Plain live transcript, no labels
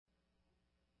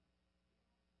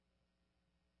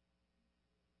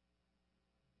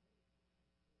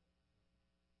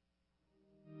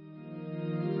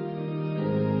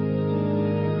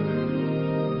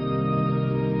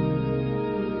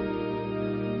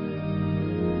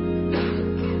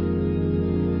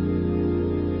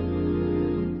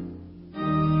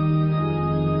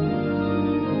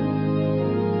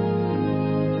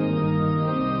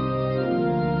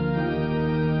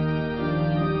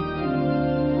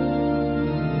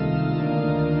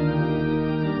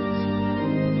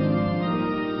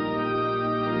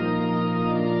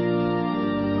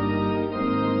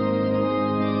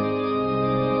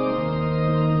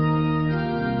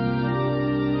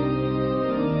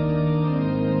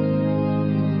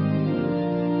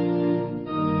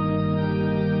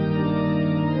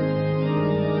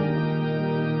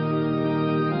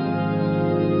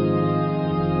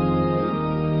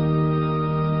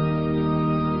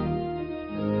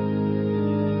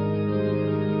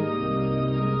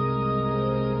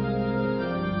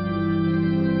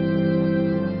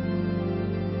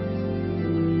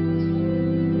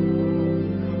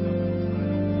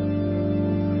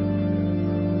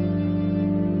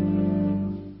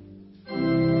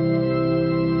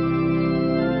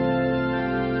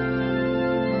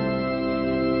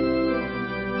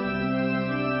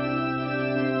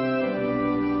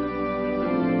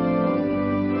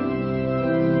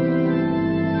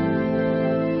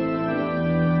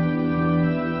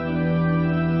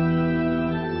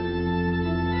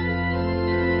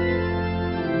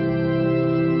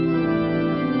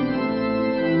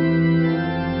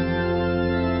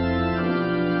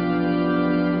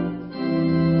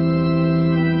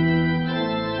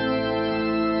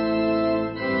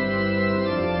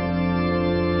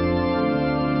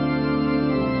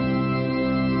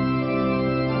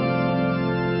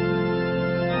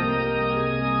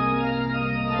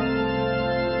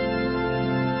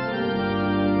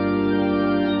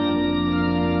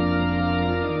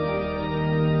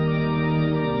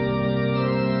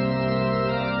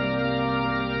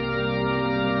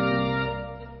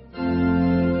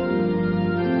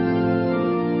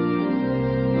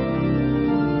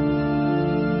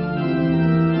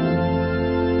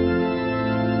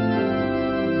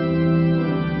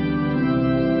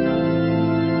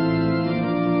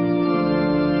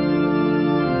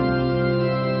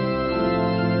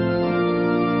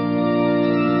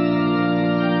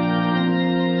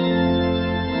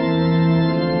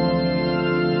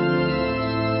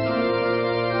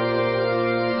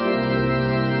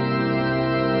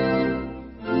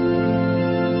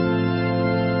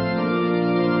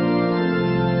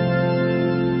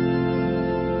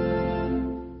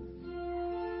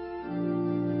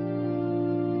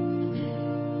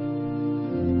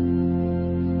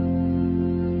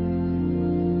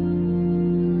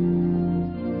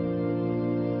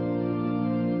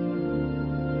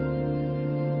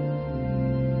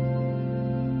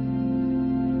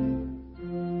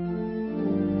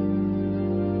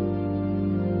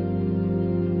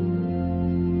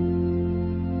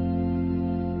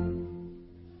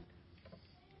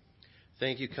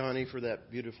Thank you, Connie, for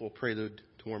that beautiful prelude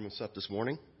to warm us up this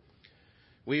morning.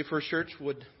 We at First Church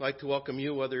would like to welcome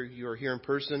you, whether you are here in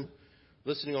person,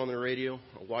 listening on the radio,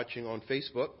 or watching on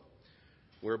Facebook.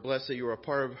 We're blessed that you are a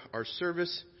part of our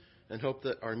service and hope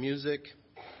that our music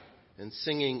and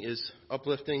singing is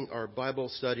uplifting, our Bible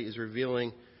study is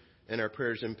revealing, and our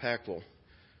prayers impactful.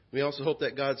 We also hope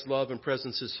that God's love and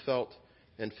presence is felt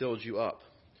and fills you up.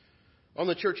 On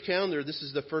the church calendar, this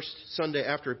is the first Sunday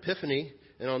after Epiphany,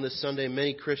 and on this Sunday,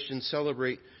 many Christians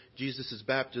celebrate Jesus'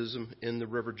 baptism in the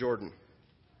River Jordan.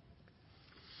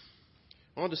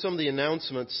 On to some of the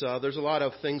announcements. There's a lot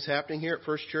of things happening here at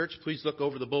First Church. Please look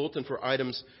over the bulletin for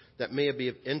items that may be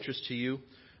of interest to you.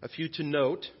 A few to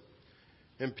note.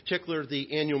 In particular,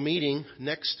 the annual meeting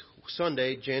next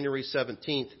Sunday, January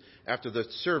 17th, after the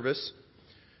service,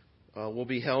 will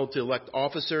be held to elect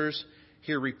officers,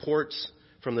 hear reports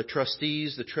from the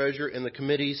trustees, the treasurer, and the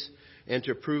committees, and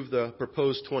to approve the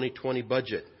proposed 2020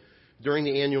 budget. During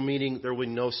the annual meeting, there will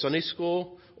be no Sunday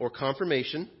school or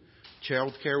confirmation.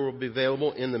 Child care will be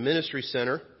available in the ministry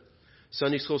center.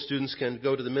 Sunday school students can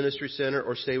go to the ministry center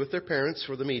or stay with their parents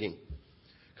for the meeting.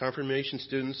 Confirmation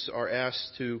students are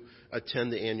asked to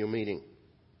attend the annual meeting.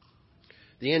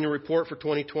 The annual report for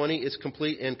 2020 is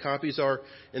complete, and copies are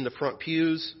in the front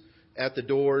pews, at the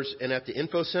doors, and at the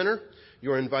info center.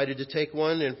 You are invited to take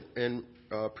one and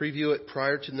preview it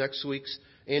prior to next week's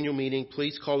annual meeting.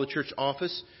 Please call the church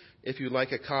office if you'd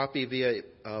like a copy via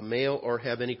mail or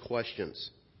have any questions.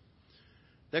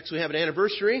 Next, we have an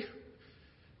anniversary.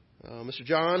 Mr.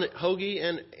 John Hoagie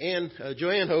and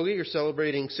Joanne Hoagie are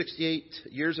celebrating 68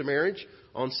 years of marriage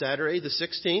on Saturday, the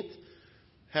 16th.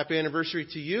 Happy anniversary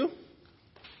to you.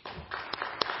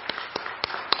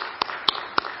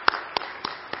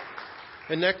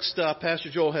 And next, Pastor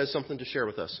Joel has something to share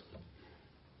with us.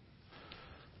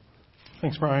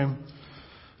 Thanks, Brian.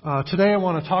 Today I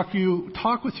want to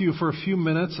talk with you for a few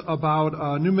minutes about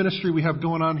a new ministry we have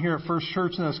going on here at First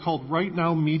Church, and it's called Right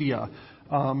Now Media.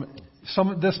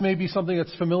 This may be something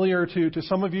that's familiar to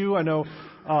some of you. I know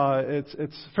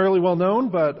it's fairly well known,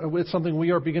 but it's something we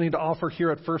are beginning to offer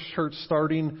here at First Church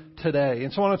starting today.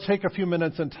 And so I want to take a few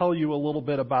minutes and tell you a little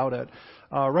bit about it.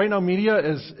 Right Now Media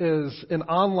is an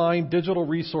online digital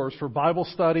resource for Bible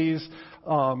studies,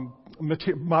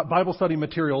 Bible study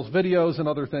materials, videos, and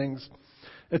other things.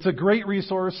 It's a great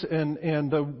resource, and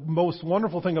the most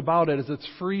wonderful thing about it is it's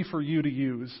free for you to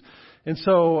use. And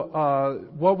so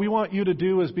what we want you to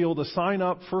do is be able to sign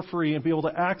up for free and be able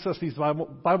to access these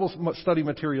Bible study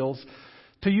materials,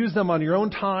 to use them on your own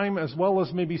time, as well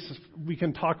as maybe we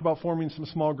can talk about forming some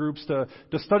small groups to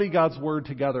study God's Word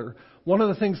together. One of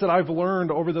the things that I've learned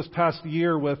over this past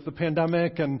year with the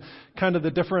pandemic and kind of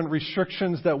the different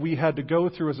restrictions that we had to go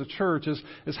through as a church is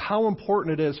how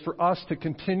important it is for us to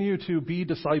continue to be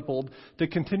discipled, to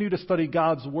continue to study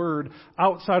God's Word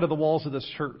outside of the walls of this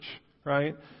church,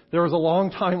 right? There was a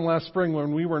long time last spring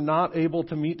when we were not able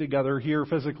to meet together here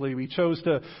physically. We chose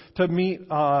to meet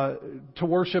to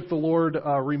worship the Lord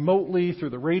remotely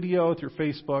through the radio, through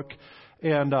Facebook,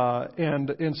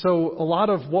 and so a lot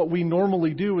of what we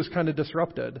normally do is kind of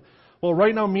disrupted. Well,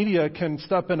 Right Now Media can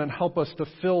step in and help us to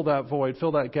fill that void,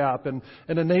 fill that gap, and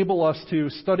enable us to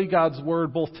study God's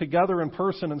Word both together in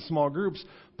person in small groups,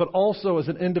 but also as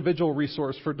an individual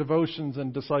resource for devotions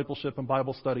and discipleship and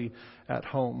Bible study at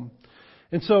home.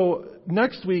 And so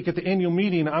next week at the annual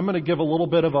meeting, I'm going to give a little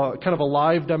bit of a kind of a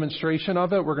live demonstration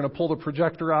of it. We're going to pull the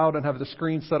projector out and have the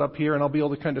screen set up here, and I'll be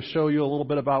able to kind of show you a little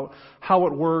bit about how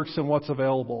it works and what's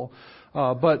available.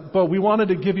 But we wanted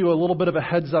to give you a little bit of a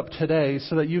heads up today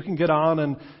so that you can get on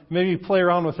and maybe play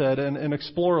around with it and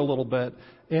explore a little bit.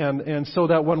 And so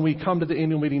that when we come to the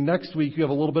annual meeting next week, you have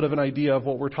a little bit of an idea of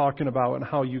what we're talking about and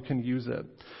how you can use it.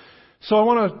 So I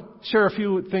want to share a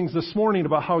few things this morning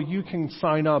about how you can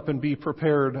sign up and be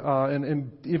prepared,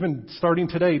 and even starting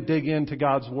today, dig into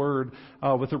God's Word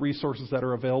with the resources that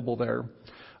are available there.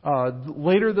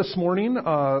 Later this morning,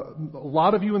 a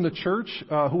lot of you in the church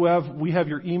we have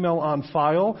your email on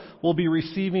file will be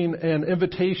receiving an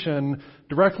invitation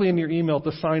directly in your email to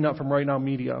sign up from Right Now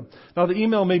Media. Now, the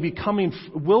email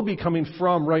will be coming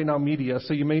from Right Now Media,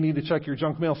 so you may need to check your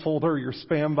junk mail folder or your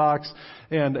spam box,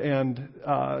 and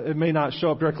it may not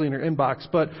show up directly in your inbox.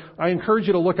 But I encourage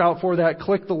you to look out for that.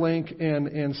 Click the link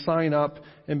and sign up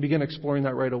and begin exploring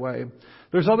that right away.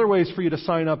 There's other ways for you to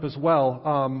sign up as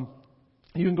well.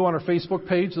 You can go on our Facebook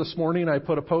page this morning. I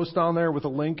put a post on there with a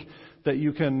link that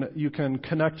you can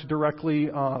connect directly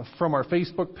from our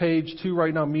Facebook page to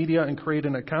Right Now Media and create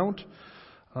an account.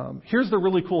 Here's the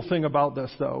really cool thing about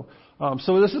this, though.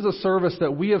 So this is a service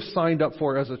that we have signed up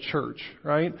for as a church,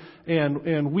 right?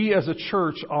 And we as a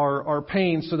church are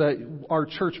paying so that our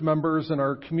church members and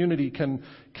our community can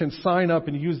sign up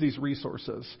and use these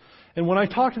resources. And when I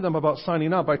talked to them about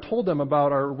signing up, I told them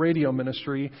about our radio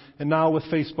ministry and now with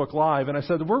Facebook Live. And I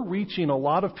said, we're reaching a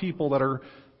lot of people that are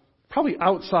probably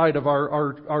outside of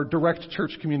our direct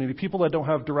church community, people that don't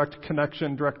have direct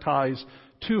connection, direct ties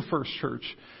to First Church.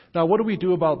 Now, what do we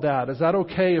do about that? Is that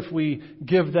okay if we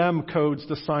give them codes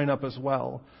to sign up as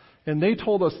well? And they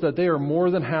told us that they are more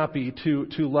than happy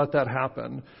to let that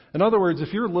happen. In other words,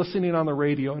 if you're listening on the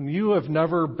radio and you have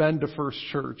never been to First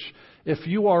Church, if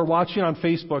you are watching on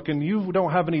Facebook and you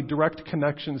don't have any direct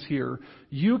connections here,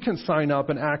 you can sign up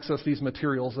and access these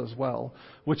materials as well,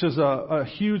 which is a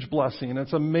huge blessing.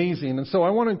 It's amazing. And so I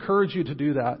want to encourage you to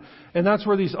do that. And that's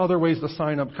where these other ways to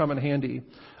sign up come in handy.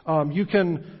 You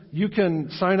can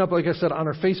sign up, like I said, on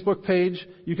our Facebook page.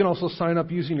 You can also sign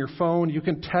up using your phone. You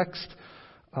can text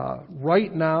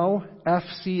right now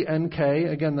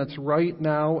FCNK. Again, that's right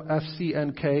now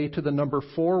FCNK to the number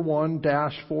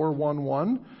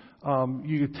 41-411.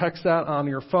 You text that on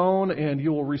your phone, and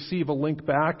you will receive a link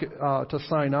back to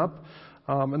sign up.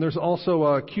 And there's also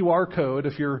a QR code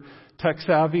if you're tech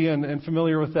savvy and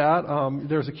familiar with that.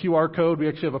 There's a QR code. We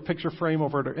actually have a picture frame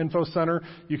over at our info center.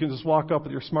 You can just walk up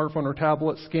with your smartphone or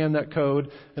tablet, scan that code,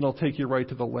 and it'll take you right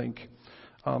to the link.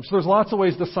 So there's lots of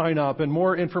ways to sign up, and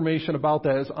more information about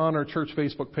that is on our church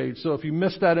Facebook page. So if you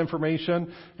missed that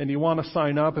information and you want to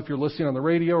sign up, if you're listening on the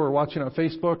radio or watching on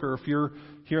Facebook, or if you're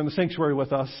here in the sanctuary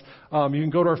with us, you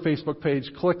can go to our Facebook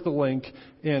page, click the link,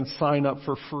 and sign up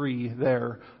for free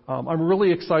there. I'm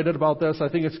really excited about this. I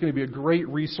think it's going to be a great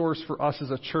resource for us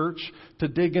as a church to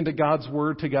dig into God's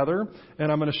Word together,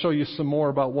 and I'm going to show you some more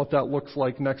about what that looks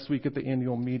like next week at the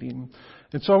annual meeting.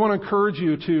 And so I want to encourage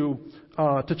you to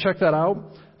check that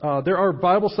out. There are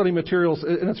Bible study materials,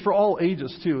 and it's for all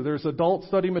ages too. There's adult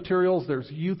study materials, there's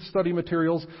youth study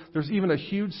materials, there's even a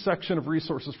huge section of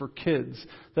resources for kids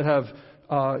that have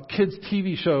kids'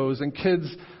 TV shows and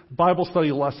kids' Bible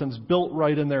study lessons built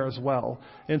right in there as well.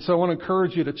 And so I want to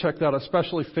encourage you to check that out,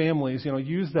 especially families.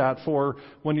 Use that for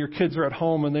when your kids are at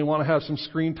home and they want to have some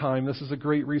screen time. This is a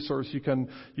great resource. You can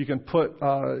put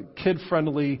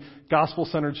kid-friendly,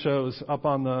 gospel-centered shows up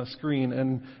on the screen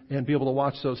and be able to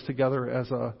watch those together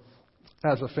as a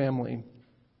family.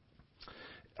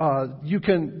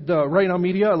 The Right Now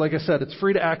Media, like I said, it's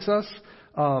free to access.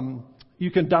 You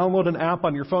can download an app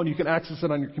on your phone. You can access it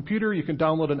on your computer. You can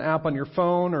download an app on your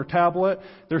phone or tablet.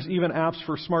 There's even apps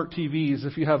for smart TVs.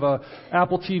 If you have a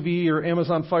Apple TV or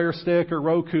Amazon Fire Stick or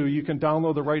Roku, you can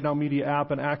download the Right Now Media app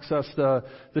and access the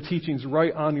teachings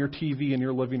right on your TV in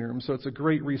your living room. So it's a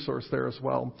great resource there as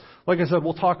well. Like I said,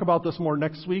 we'll talk about this more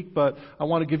next week, but I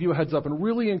want to give you a heads up and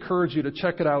really encourage you to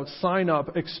check it out, sign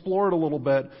up, explore it a little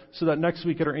bit, so that next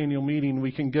week at our annual meeting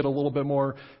we can get a little bit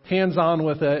more hands-on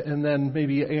with it and then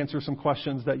maybe answer some questions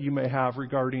that you may have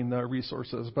regarding the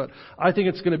resources. But I think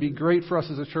it's going to be great for us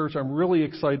as a church. I'm really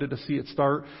excited to see it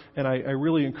start, and I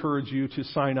really encourage you to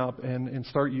sign up and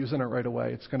start using it right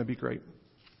away. It's going to be great.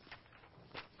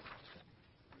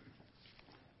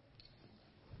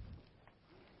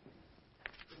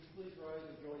 Please rise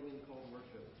and join me in call to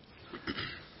worship.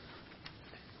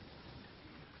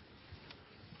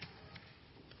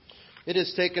 It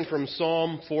is taken from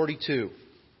Psalm 42.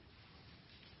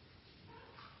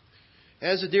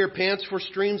 As the deer pants for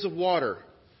streams of water,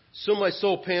 so my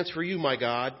soul pants for you, my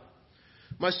God.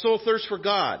 My soul thirsts for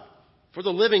God, for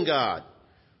the living God.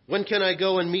 When can I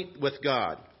go and meet with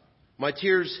God? My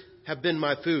tears have been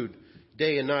my food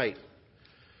day and night.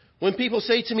 When people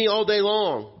say to me all day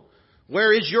long,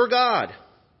 where is your God?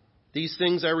 These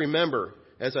things I remember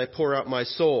as I pour out my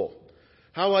soul.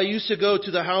 How I used to go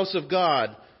to the house of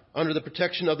God under the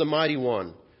protection of the Mighty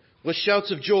One, with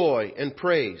shouts of joy and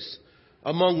praise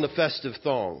among the festive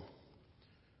throng.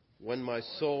 When my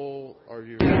soul are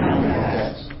your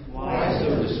rest, why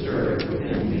so disturbed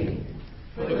within me?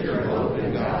 Put your hope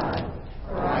in God,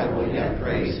 for I will yet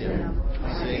praise Him,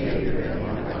 my Savior and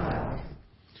my God.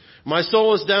 My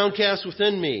soul is downcast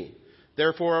within me,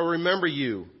 therefore I remember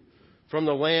you from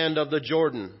the land of the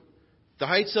Jordan, the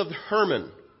heights of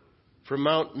Hermon, from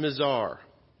Mount Mizar.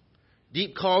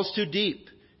 Deep calls to deep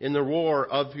in the roar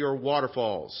of your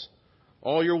waterfalls.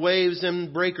 All your waves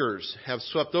and breakers have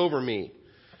swept over me.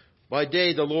 By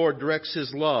day the Lord directs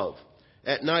His love.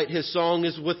 At night His song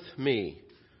is with me,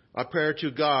 a prayer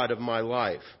to God of my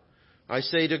life. I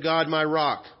say to God, my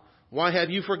rock, why have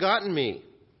you forgotten me?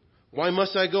 Why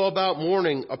must I go about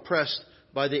mourning, oppressed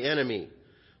by the enemy?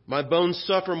 My bones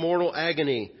suffer mortal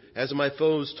agony as my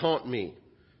foes taunt me.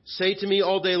 Say to me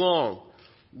all day long,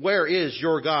 where is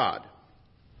your God?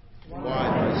 Why,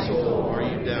 my soul, are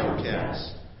you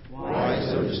downcast? Why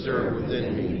so disturbed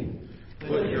within me?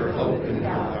 Put your hope in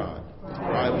God,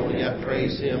 for I will yet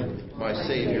praise him, my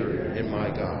Savior and my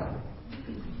God.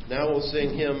 Now we'll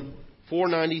sing hymn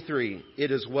 493,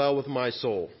 It Is Well With My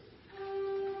Soul.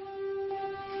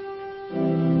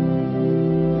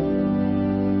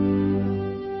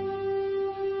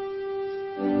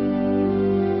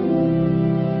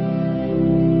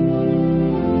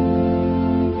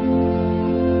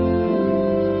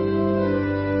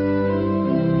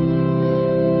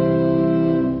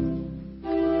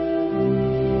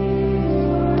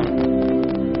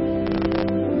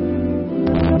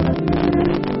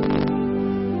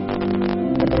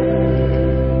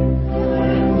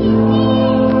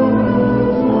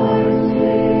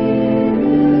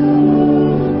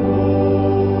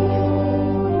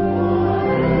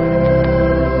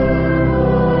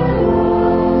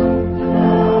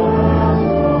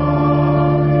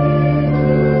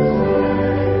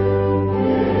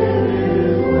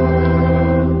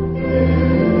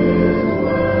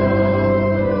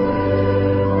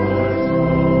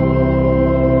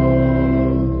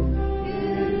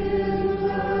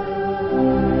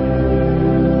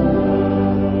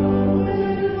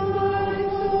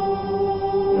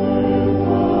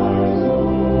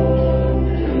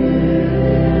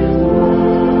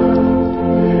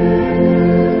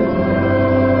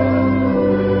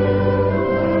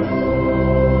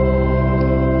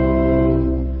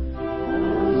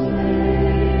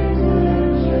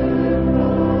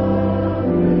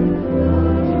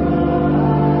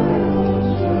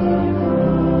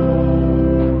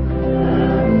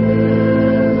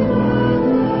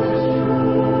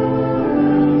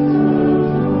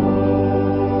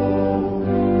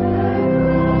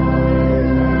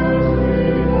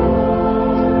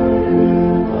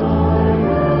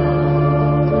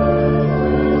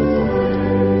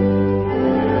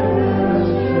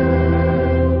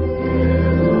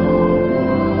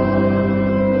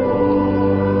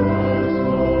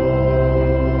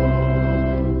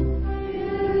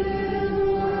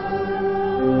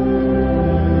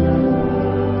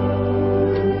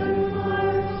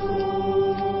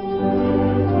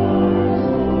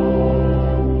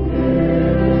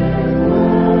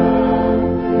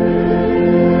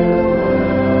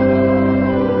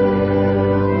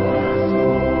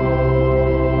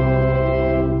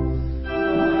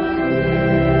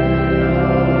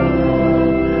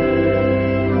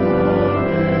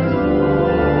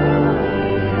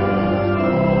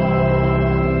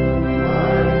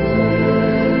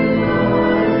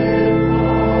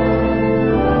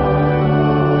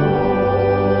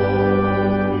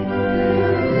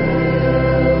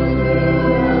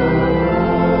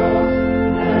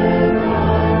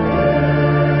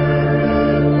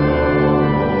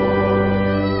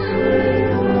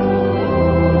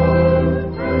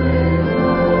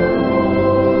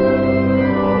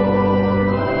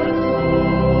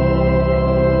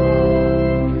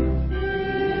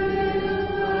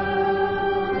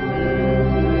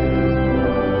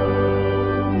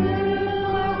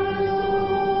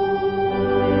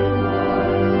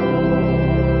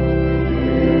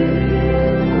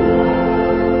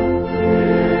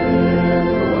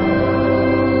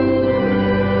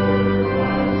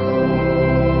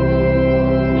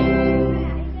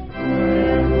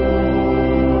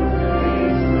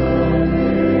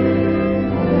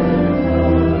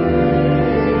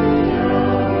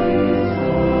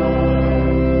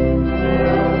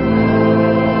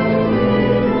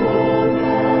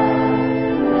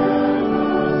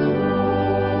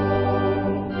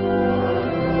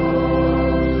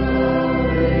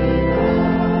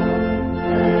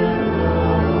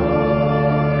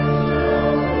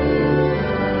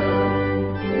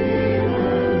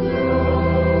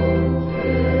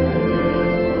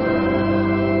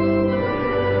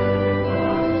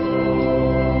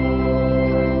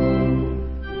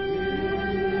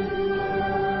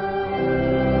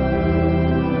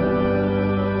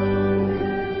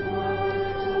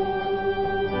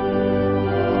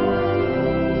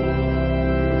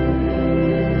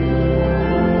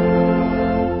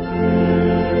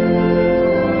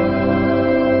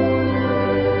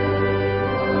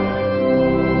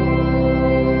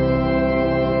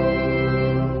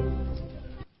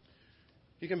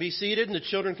 Be seated, and the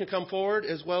children can come forward,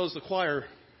 as well as the choir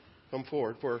come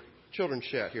forward for children's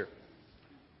chat here.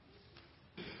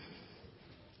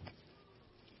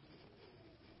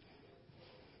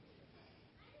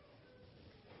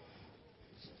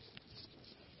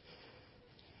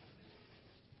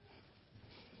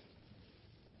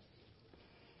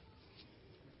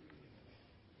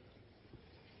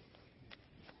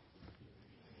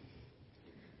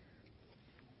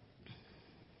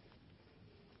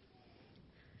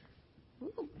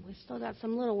 Ooh, we still got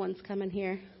some little ones coming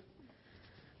here.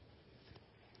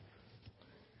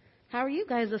 How are you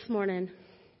guys this morning?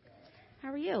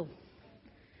 How are you?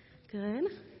 Good.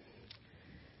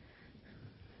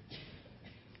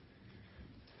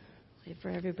 Wait for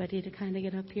everybody to kind of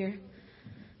get up here.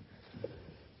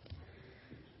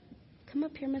 Come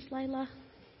up here, Miss Lila.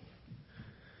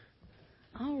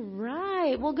 All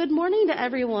right. Well, good morning to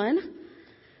everyone.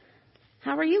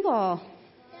 How are you all?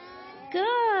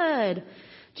 Good.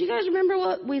 Do you guys remember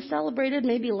what we celebrated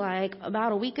maybe like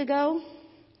about a week ago?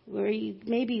 Where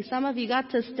maybe some of you got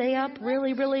to stay up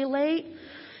really, really late?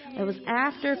 It was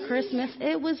after Christmas.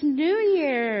 It was New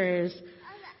Year's.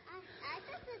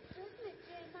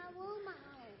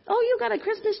 Oh, you got a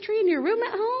Christmas tree in your room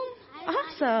at home?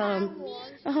 Awesome.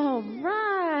 All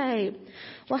right.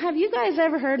 Well, have you guys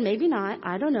ever heard, maybe not,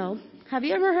 I don't know. Have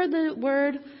you ever heard the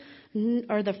word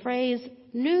or the phrase,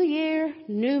 New Year,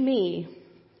 New Me?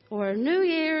 Or New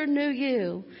Year, New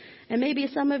You? And maybe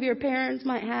some of your parents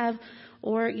might have,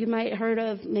 or you might heard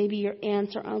of maybe your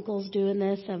aunts or uncles doing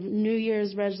this, of New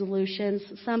Year's resolutions.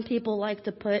 Some people like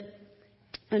to put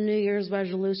a New Year's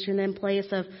resolution in place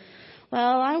of,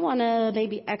 well, I want to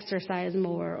maybe exercise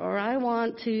more, or I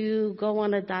want to go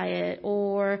on a diet,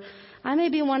 or I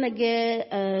maybe want to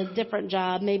get a different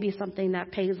job, maybe something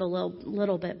that pays a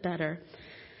little bit better.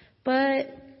 But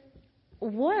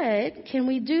what can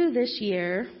we do this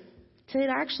year to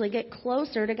actually get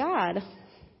closer to God?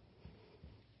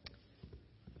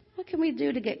 What can we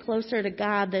do to get closer to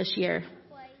God this year?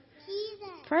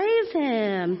 Praise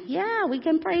Him. Yeah, we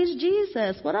can praise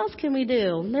Jesus. What else can we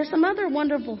do? There's some other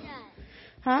wonderful...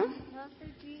 Huh?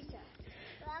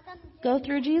 Go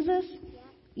through Jesus?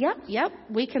 Yep.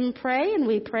 We can pray, and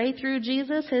we pray through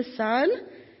Jesus, His Son.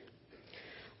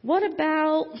 What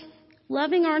about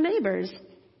loving our neighbors?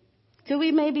 Could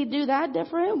we maybe do that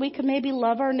different? We could maybe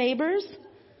love our neighbors?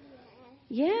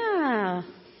 Yeah.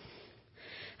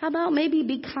 How about maybe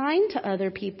be kind to other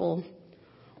people?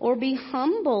 Or be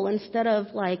humble instead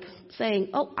of like saying,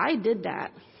 oh, I did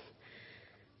that.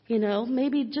 You know,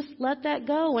 maybe just let that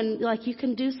go, and like you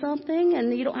can do something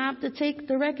and you don't have to take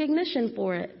the recognition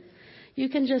for it. You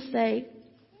can just say,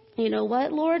 you know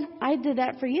what, Lord, I did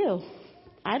that for you.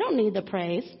 I don't need the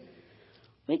praise.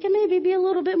 We can maybe be a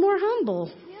little bit more humble.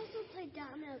 We also play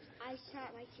dominoes. I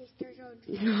shot my sister's.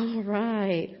 All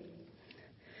right.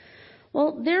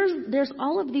 Well, there's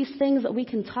all of these things that we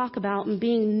can talk about and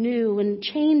being new and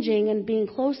changing and being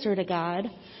closer to God.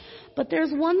 But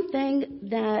there's one thing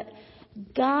that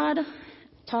God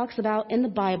talks about in the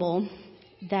Bible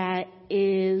that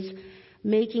is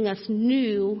making us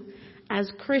new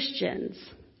as Christians.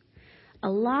 A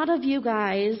lot of you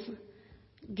guys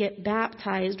get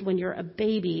baptized when you're a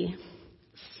baby.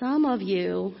 Some of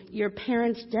you, your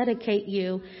parents dedicate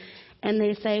you and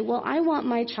they say, well, I want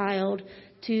my child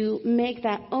to make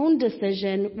that own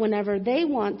decision whenever they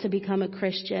want to become a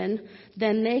Christian,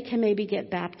 then they can maybe get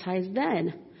baptized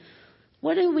then.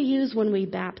 What do we use when we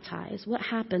baptize? What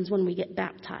happens when we get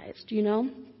baptized? Do you know,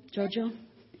 Jojo? There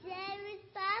is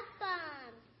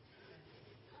baptism.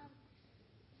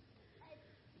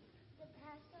 The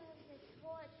pastor of the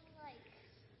church,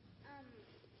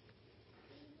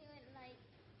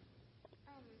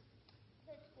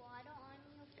 puts water on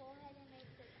your forehead and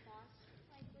makes a cross,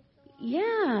 with the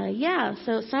water. Yeah.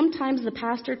 So sometimes the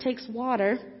pastor takes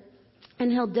water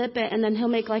and he'll dip it and then he'll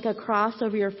make like a cross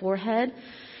over your forehead.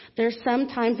 There's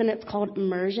sometimes, and it's called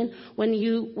immersion, when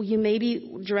you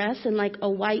maybe dress in like a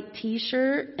white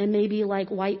t-shirt and maybe like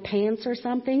white pants or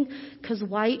something, because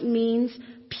white means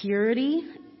purity.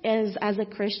 As a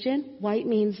Christian, white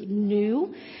means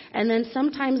new. And then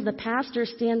sometimes the pastor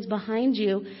stands behind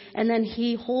you and then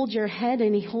he holds your head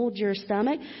and he holds your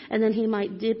stomach and then he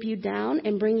might dip you down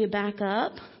and bring you back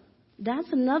up.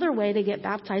 That's another way to get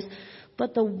baptized.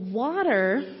 But the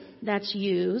water that's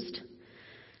used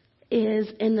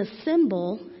is in the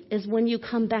symbol is when you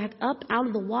come back up out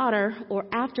of the water or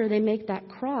after they make that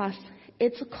cross,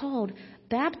 it's called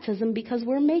baptism because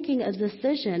we're making a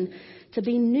decision to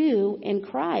be new in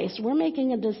Christ. We're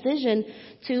making a decision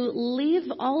to leave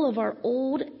all of our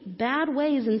old bad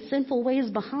ways and sinful ways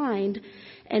behind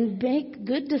and make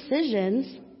good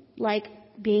decisions like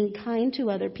being kind to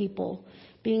other people,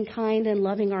 being kind and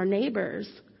loving our neighbors,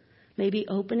 maybe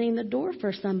opening the door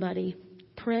for somebody,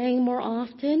 praying more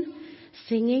often,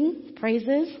 singing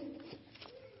praises.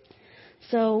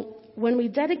 So when we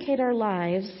dedicate our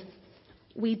lives,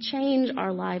 we change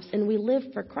our lives and we live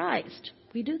for Christ.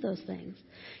 We do those things.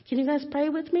 Can you guys pray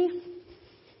with me?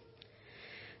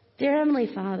 Dear Heavenly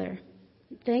Father,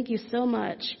 thank you so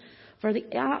much for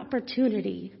the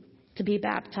opportunity to be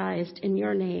baptized in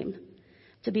your name.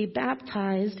 to be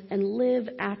baptized and live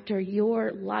after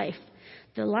your life,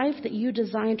 the life that you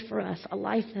designed for us, a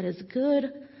life that is good,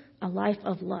 a life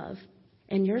of love.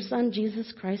 In your Son,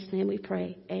 Jesus Christ's name we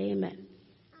pray. Amen.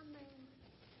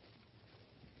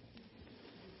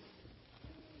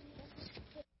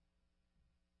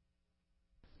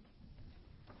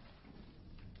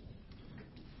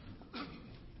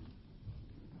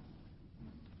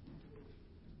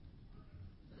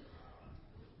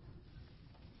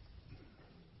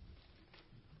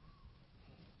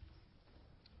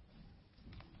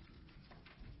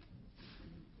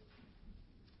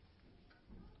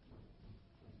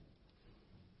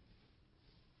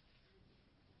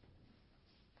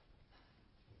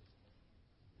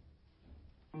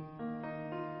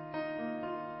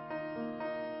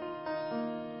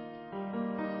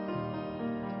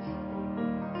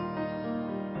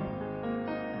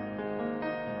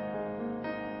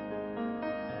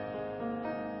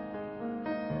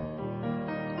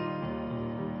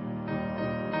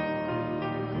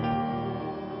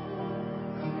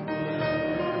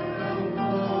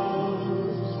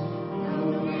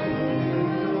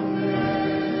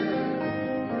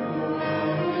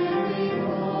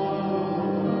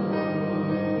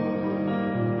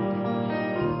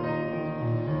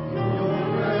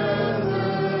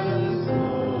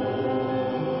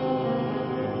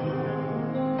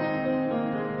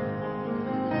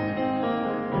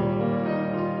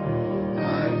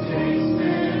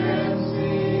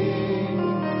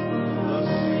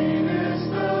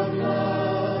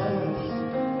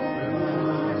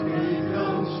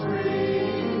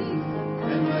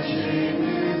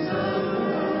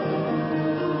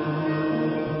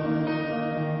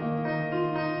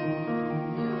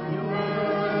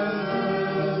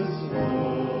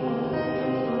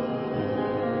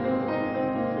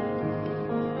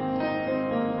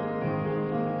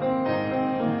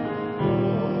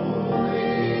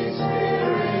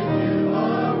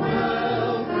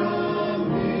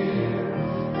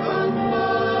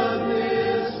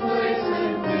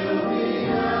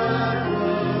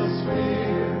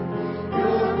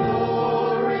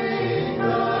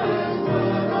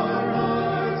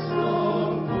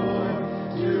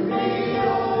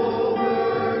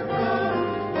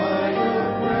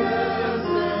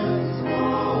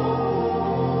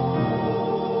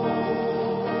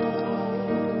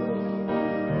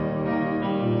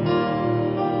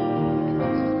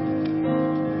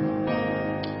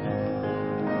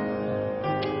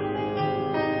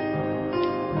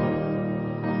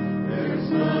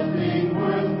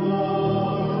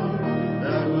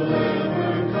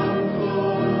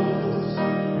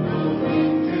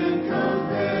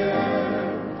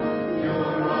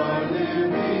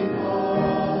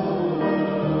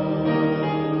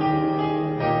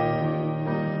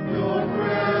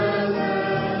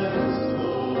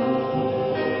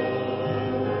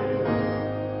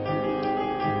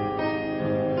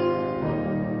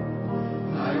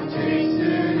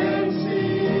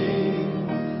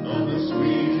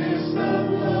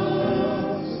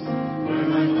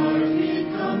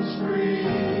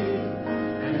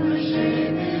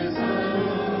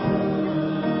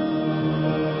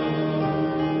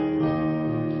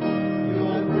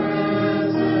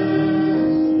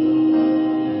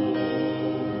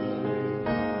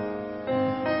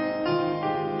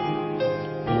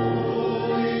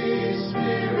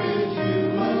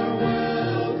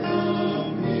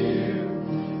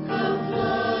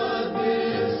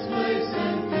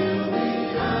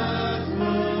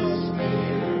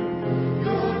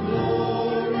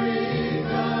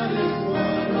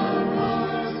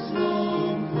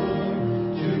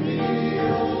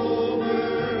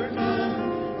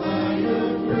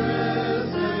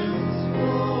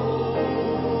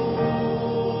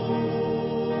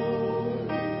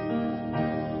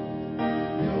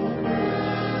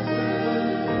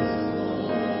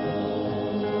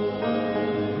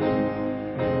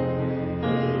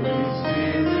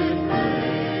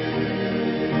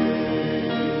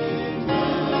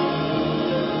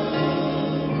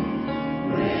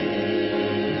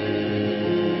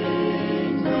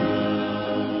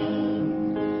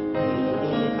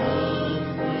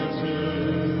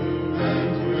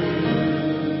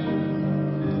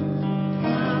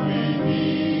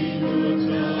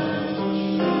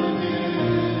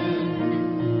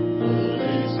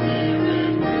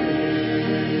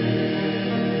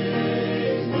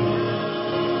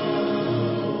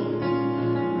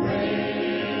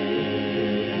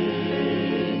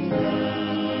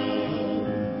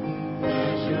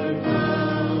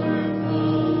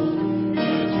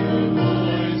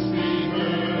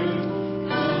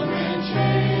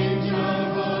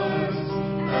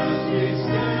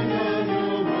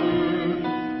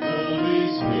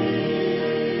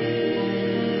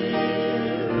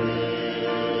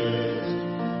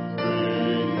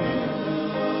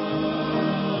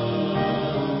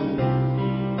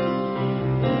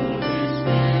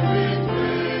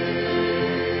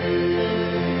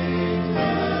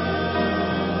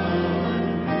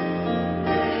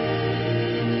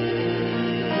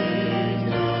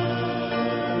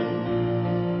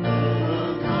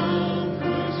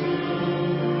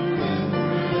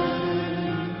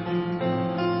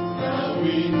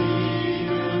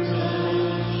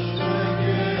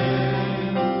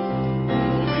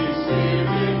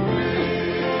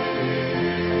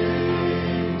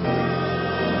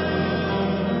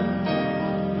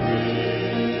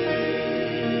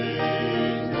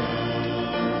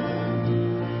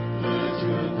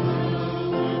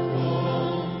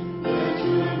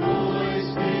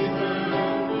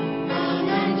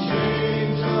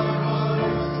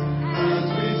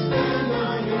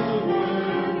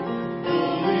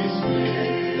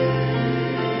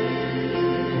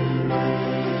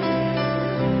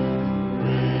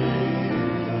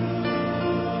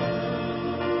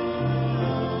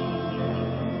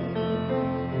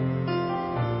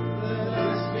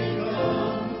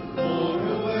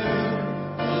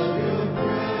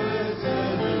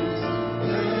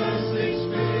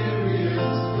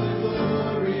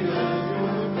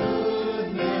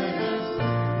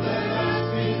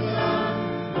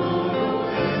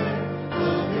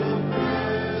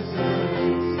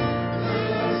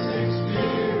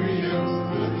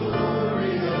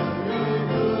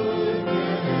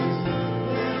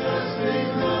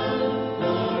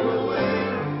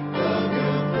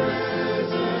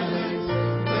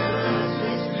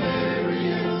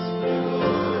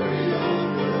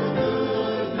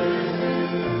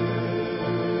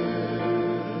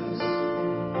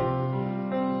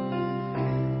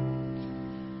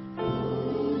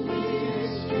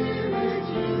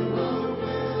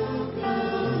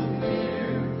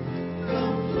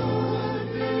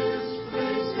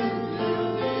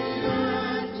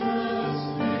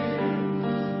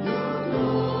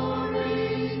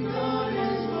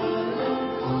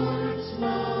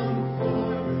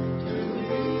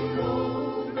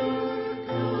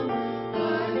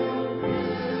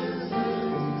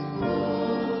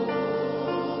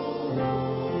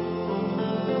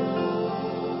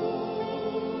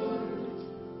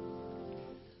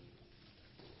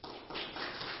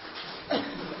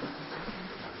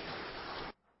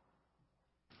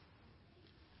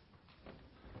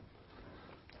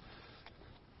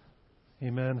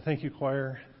 Amen. Thank you,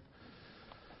 choir.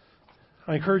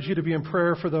 I encourage you to be in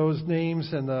prayer for those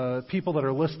names and the people that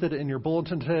are listed in your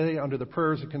bulletin today under the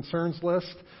prayers and concerns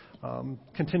list.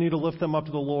 Continue to lift them up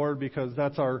to the Lord, because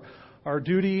that's our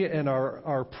duty and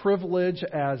our privilege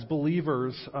as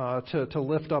believers to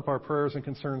lift up our prayers and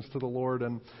concerns to the Lord,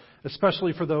 and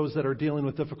especially for those that are dealing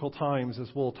with difficult times, as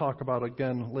we'll talk about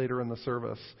again later in the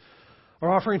service. Our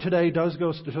offering today does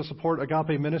go to support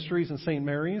Agape Ministries and St.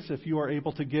 Mary's. If you are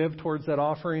able to give towards that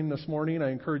offering this morning, I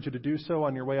encourage you to do so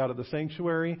on your way out of the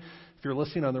sanctuary. If you're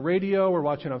listening on the radio or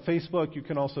watching on Facebook, you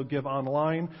can also give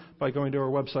online by going to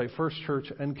our website,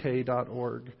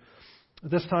 firstchurchnk.org. At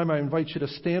this time, I invite you to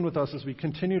stand with us as we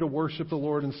continue to worship the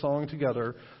Lord in song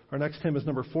together. Our next hymn is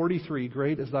number 43,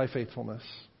 Great is Thy Faithfulness.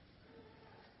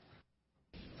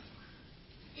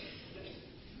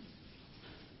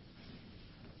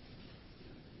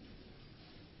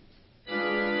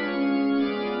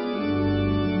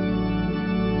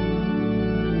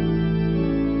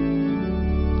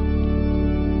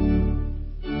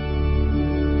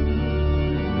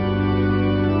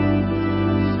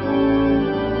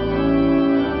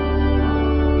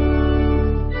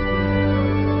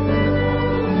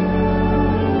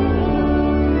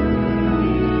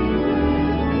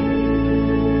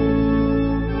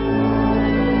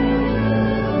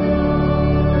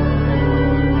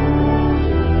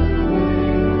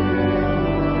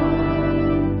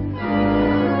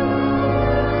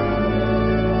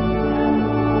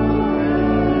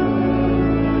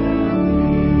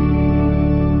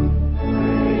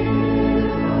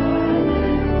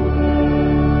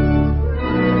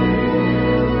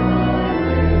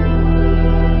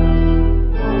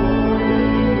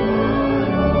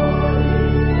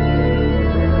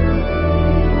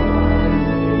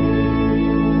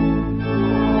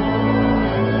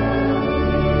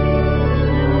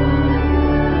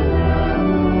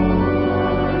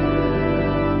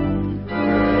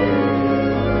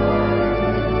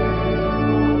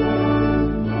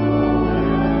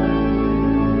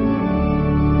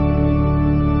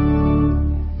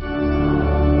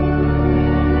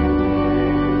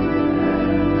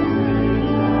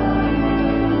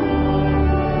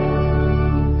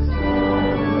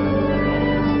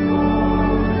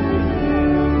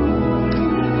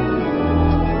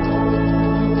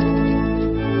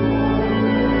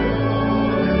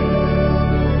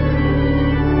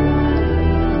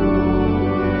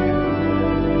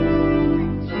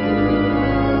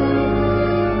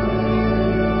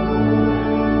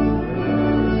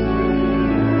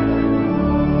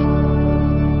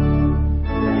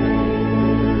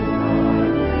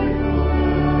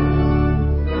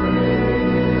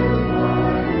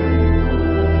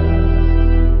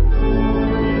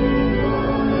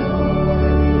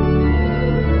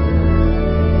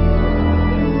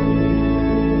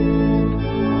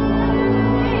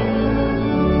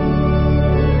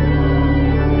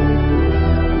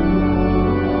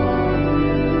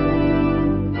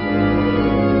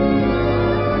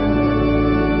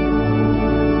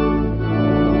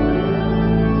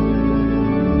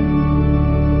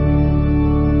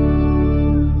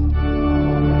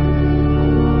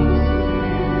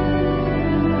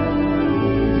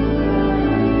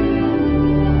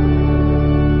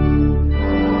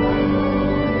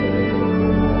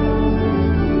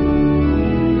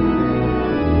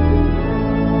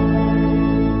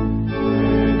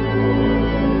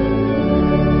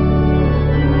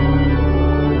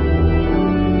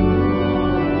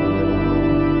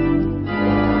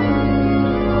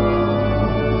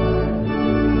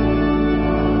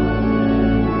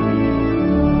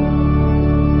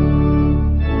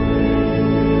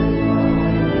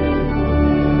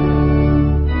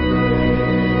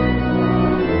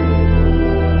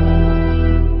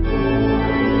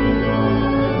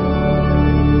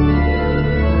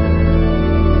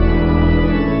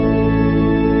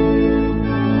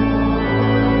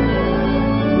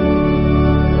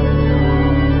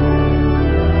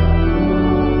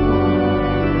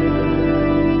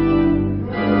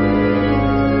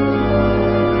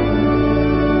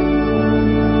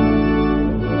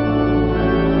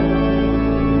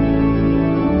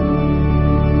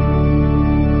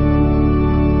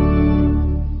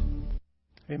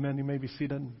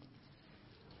 seated.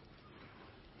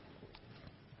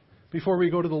 Before we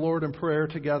go to the Lord in prayer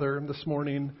together this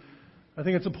morning, I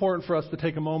think it's important for us to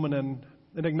take a moment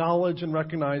and acknowledge and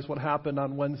recognize what happened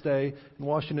on Wednesday in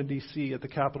Washington, D.C. at the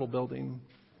Capitol building.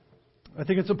 I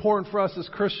think it's important for us as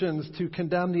Christians to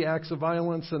condemn the acts of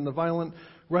violence and the violent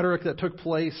rhetoric that took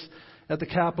place at the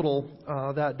Capitol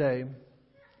that day.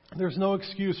 There's no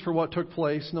excuse for what took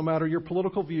place, no matter your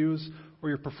political views or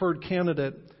your preferred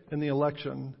candidate in the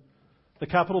election. The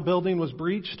Capitol building was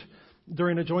breached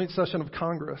during a joint session of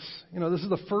Congress. This is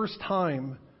the first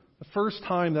time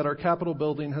that our Capitol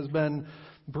building has been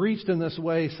breached in this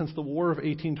way since the War of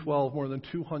 1812, more than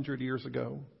 200 years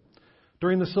ago.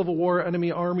 During the Civil War,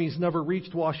 enemy armies never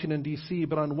reached Washington, D.C.,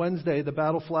 but on Wednesday, the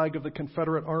battle flag of the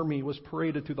Confederate Army was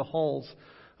paraded through the halls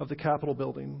of the Capitol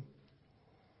building.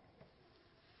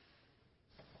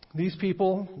 These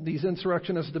people, these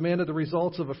insurrectionists, demanded the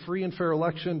results of a free and fair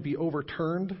election be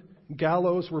overturned.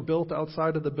 Gallows were built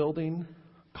outside of the building.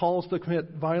 Calls to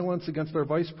commit violence against their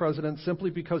vice president simply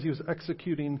because he was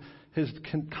executing his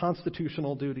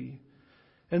constitutional duty.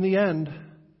 In the end,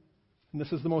 and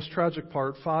this is the most tragic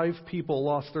part, 5 people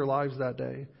lost their lives that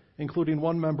day, including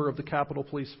one member of the Capitol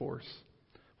Police Force.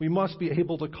 We must be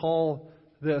able to call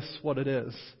this what it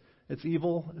is. It's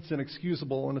evil, it's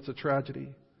inexcusable, and it's a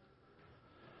tragedy.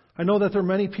 I know that there are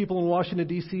many people in Washington,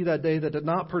 D.C. that day that did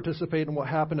not participate in what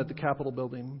happened at the Capitol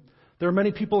building. There are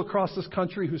many people across this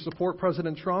country who support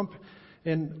President Trump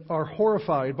and are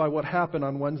horrified by what happened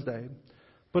on Wednesday.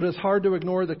 But it's hard to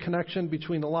ignore the connection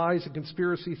between the lies and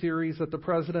conspiracy theories that the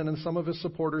president and some of his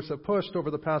supporters have pushed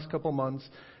over the past couple months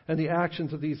and the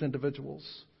actions of these individuals.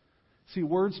 See,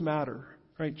 words matter,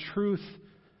 right? Truth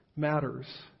matters.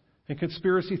 And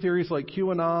conspiracy theories like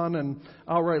QAnon and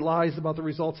outright lies about the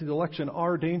results of the election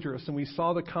are dangerous, and we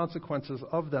saw the consequences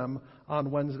of them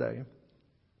on Wednesday.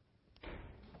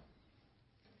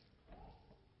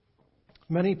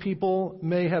 Many people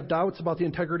may have doubts about the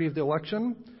integrity of the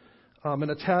election, but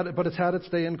it's had its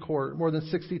day in court more than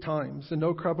 60 times, and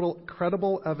no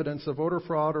credible evidence of voter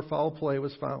fraud or foul play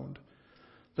was found.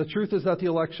 The truth is that the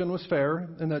election was fair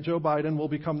and that Joe Biden will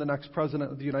become the next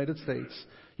president of the United States.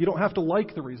 You don't have to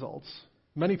like the results.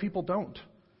 Many people don't.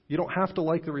 You don't have to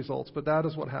like the results, but that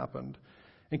is what happened.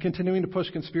 And continuing to push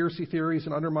conspiracy theories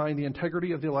and undermine the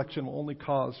integrity of the election will only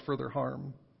cause further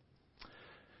harm.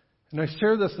 And I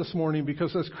share this morning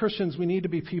because as Christians, we need to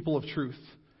be people of truth.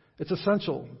 It's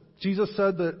essential. Jesus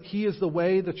said that He is the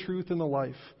way, the truth, and the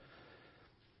life.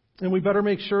 And we better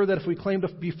make sure that if we claim to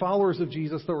be followers of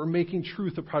Jesus, that we're making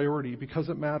truth a priority because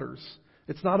it matters.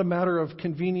 It's not a matter of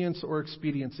convenience or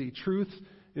expediency. Truth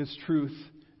is truth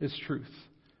is truth.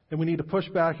 And we need to push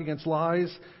back against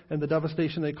lies and the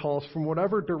devastation they cause from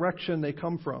whatever direction they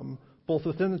come from, both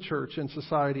within the church and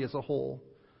society as a whole.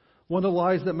 One of the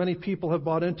lies that many people have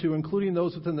bought into, including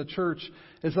those within the church,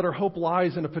 is that our hope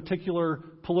lies in a particular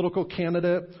political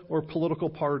candidate or political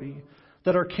party.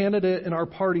 That our candidate and our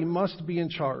party must be in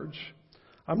charge.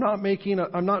 I'm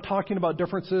not talking about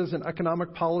differences in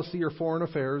economic policy or foreign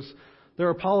affairs. There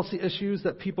are policy issues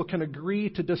that people can agree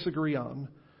to disagree on.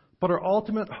 But our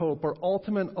ultimate hope, our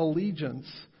ultimate allegiance,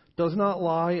 does not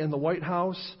lie in the White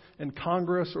House, in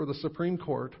Congress, or the Supreme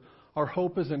Court. Our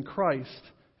hope is in Christ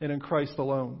and in Christ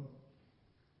alone.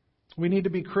 We need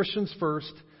to be Christians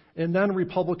first, and then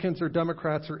Republicans or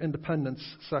Democrats or independents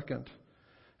second.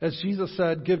 As Jesus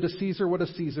said, give to Caesar what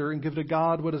is Caesar and give to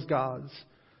God what is God's.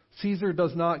 Caesar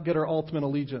does not get our ultimate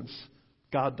allegiance.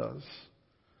 God does.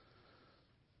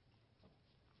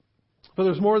 But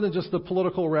there's more than just the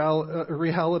political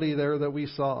reality there that we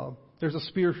saw. There's a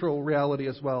spiritual reality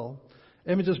as well.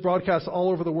 Images broadcast all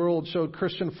over the world showed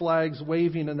Christian flags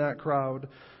waving in that crowd.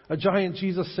 A giant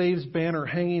Jesus Saves banner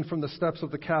hanging from the steps of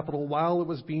the Capitol while it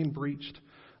was being breached.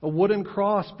 A wooden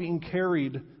cross being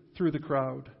carried through the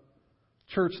crowd.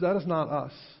 Church, that is not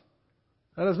us.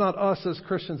 That is not us as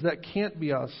Christians. That can't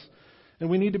be us. And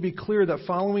we need to be clear that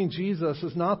following Jesus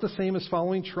is not the same as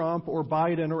following Trump or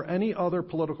Biden or any other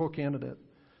political candidate.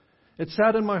 It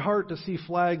saddened my heart to see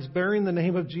flags bearing the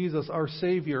name of Jesus, our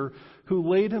Savior, who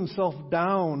laid Himself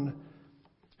down,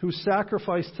 who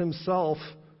sacrificed Himself,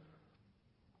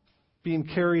 being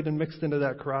carried and mixed into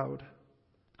that crowd.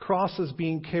 Crosses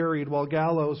being carried while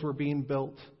gallows were being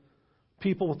built.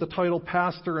 People with the title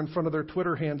pastor in front of their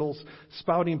Twitter handles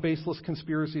spouting baseless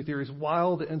conspiracy theories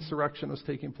while the insurrection was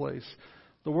taking place.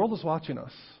 The world is watching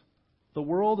us. The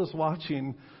world is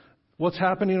watching what's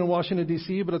happening in Washington,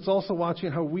 D.C., but it's also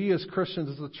watching how we as Christians,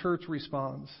 as the church,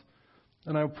 responds.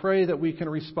 And I pray that we can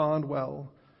respond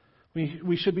well.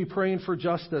 We should be praying for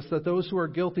justice, that those who are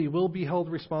guilty will be held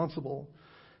responsible.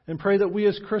 And pray that we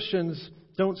as Christians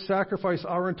don't sacrifice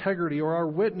our integrity or our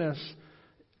witness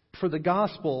for the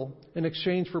gospel in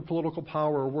exchange for political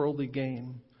power or worldly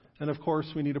gain. And of course,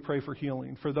 we need to pray for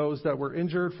healing for those that were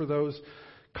injured, for those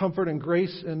comfort and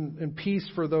grace and peace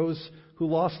for those who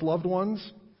lost loved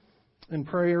ones, and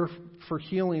prayer for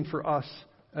healing for us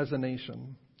as a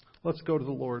nation. Let's go to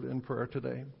the Lord in prayer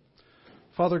today.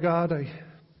 Father God,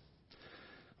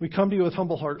 we come to you with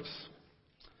humble hearts.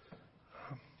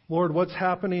 Lord, what's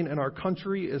happening in our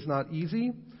country is not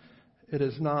easy. It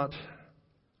is not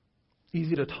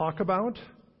easy to talk about.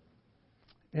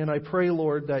 And I pray,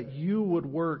 Lord, that you would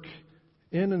work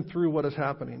in and through what is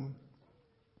happening.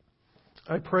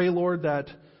 I pray, Lord, that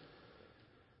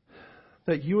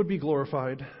you would be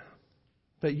glorified,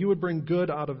 that you would bring good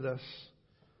out of this.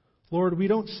 Lord, we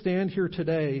don't stand here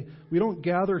today. We don't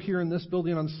gather here in this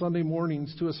building on Sunday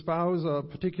mornings to espouse a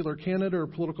particular candidate or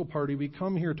political party. We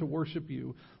come here to worship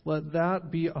you. Let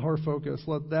that be our focus.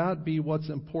 Let that be what's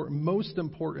important, most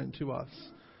important to us.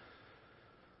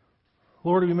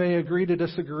 Lord, we may agree to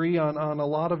disagree on a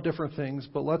lot of different things,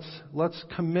 but let's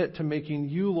commit to making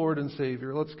you Lord and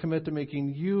Savior. Let's commit to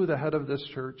making you the head of this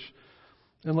church.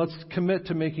 And let's commit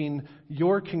to making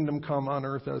your kingdom come on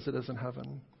earth as it is in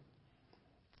heaven.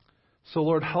 So,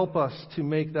 Lord, help us to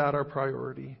make that our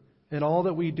priority in all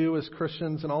that we do as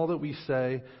Christians, in all that we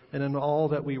say, and in all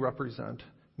that we represent.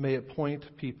 May it point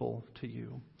people to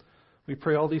you. We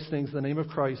pray all these things in the name of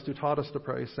Christ, who taught us to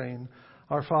pray, saying,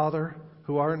 Our Father,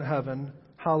 who art in heaven,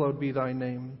 hallowed be thy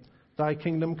name. Thy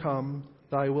kingdom come,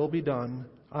 thy will be done,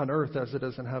 on earth as it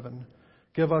is in heaven.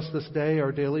 Give us this day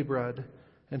our daily bread,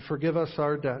 and forgive us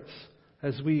our debts,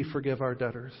 as we forgive our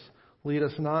debtors. Lead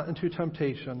us not into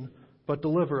temptation, but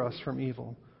deliver us from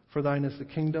evil. For thine is the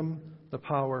kingdom, the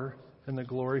power, and the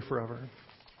glory forever.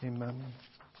 Amen.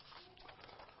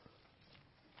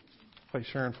 By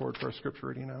Sharon forward for our scripture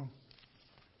reading now.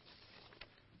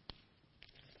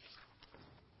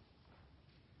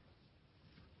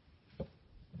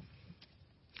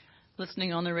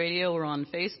 Listening on the radio or on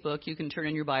Facebook, you can turn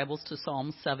in your Bibles to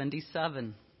Psalm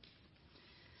 77.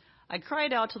 I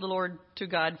cried out to the Lord, to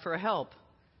God, for help.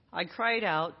 I cried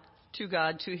out to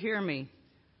God to hear me.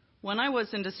 When I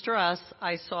was in distress,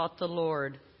 I sought the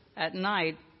Lord. At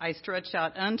night, I stretched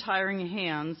out untiring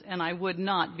hands, and I would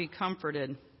not be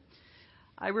comforted.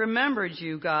 I remembered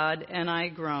you, God, and I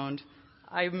groaned.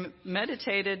 I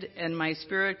meditated, and my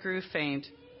spirit grew faint.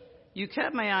 You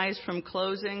kept my eyes from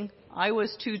closing. I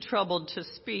was too troubled to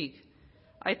speak.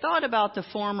 I thought about the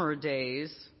former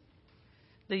days,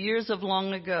 the years of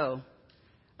long ago.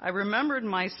 I remembered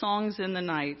my songs in the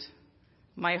night.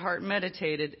 My heart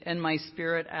meditated, and my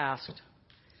spirit asked,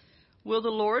 Will the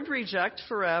Lord reject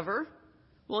forever?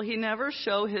 Will he never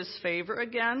show his favor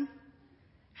again?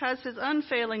 Has his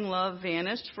unfailing love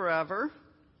vanished forever?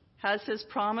 Has his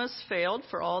promise failed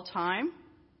for all time?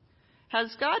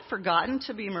 Has God forgotten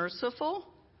to be merciful?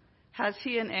 Has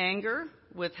he in anger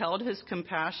withheld his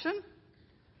compassion?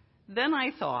 Then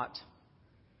I thought,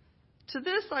 to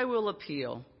this I will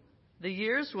appeal, the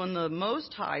years when the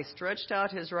Most High stretched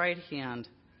out his right hand.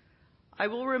 I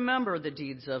will remember the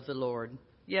deeds of the Lord.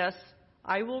 Yes,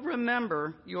 I will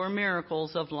remember your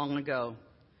miracles of long ago.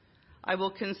 I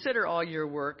will consider all your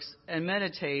works and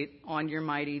meditate on your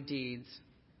mighty deeds.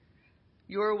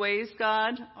 Your ways,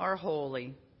 God, are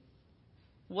holy.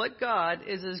 What God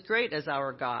is as great as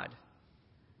our God?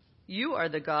 You are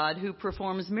the God who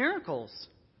performs miracles.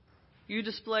 You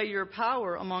display your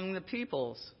power among the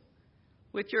peoples.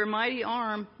 With your mighty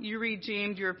arm, you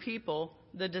redeemed your people,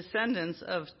 the descendants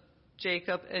of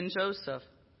Jacob and Joseph.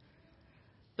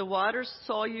 The waters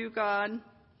saw you, God.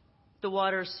 The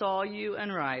waters saw you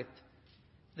and writhed.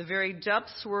 The very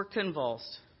depths were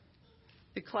convulsed.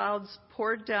 The clouds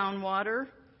poured down water.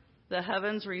 The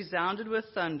heavens resounded with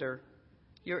thunder.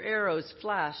 Your arrows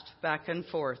flashed back and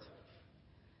forth.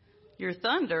 Your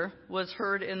thunder was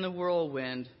heard in the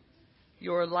whirlwind.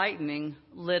 Your lightning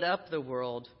lit up the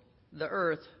world. The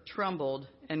earth trembled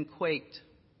and quaked.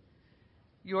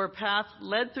 Your path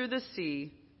led through the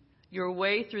sea, your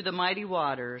way through the mighty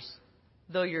waters,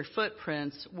 though your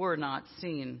footprints were not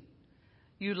seen.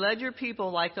 You led your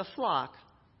people like a flock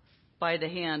by the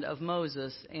hand of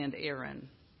Moses and Aaron.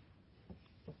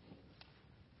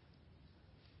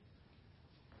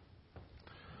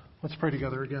 Let's pray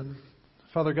together again.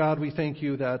 Father God, we thank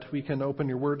you that we can open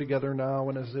your word together now,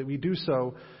 and as we do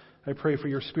so, I pray for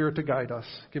your Spirit to guide us.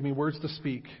 Give me words to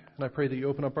speak, and I pray that you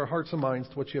open up our hearts and minds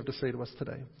to what you have to say to us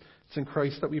today. It's in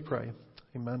Christ that we pray.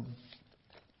 Amen.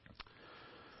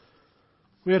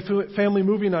 We had family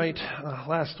movie night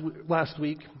last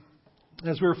week,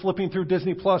 As we were flipping through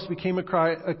Disney Plus, we came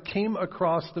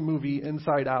across the movie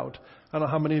Inside Out. I don't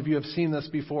know how many of you have seen this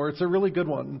before. It's a really good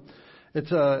one.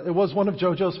 It was one of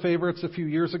JoJo's favorites a few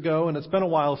years ago, and it's been a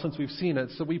while since we've seen it,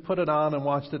 so we put it on and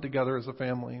watched it together as a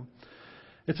family.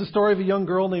 It's a story of a young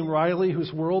girl named Riley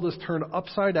whose world is turned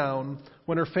upside down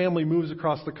when her family moves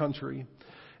across the country.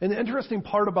 And the interesting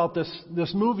part about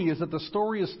this movie is that the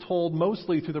story is told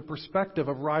mostly through the perspective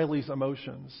of Riley's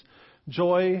emotions.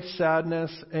 Joy,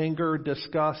 sadness, anger,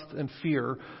 disgust, and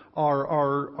fear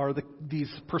are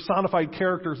these personified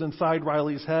characters inside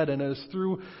Riley's head, and it is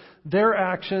through their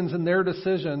actions and their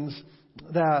decisions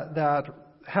that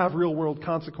have real-world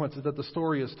consequences that the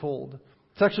story is told.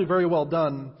 It's actually very well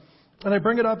done. And I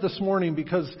bring it up this morning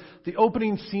because the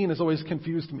opening scene has always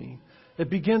confused me. It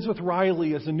begins with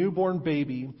Riley as a newborn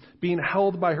baby being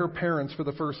held by her parents for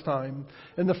the first time.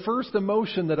 And the first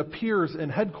emotion that appears in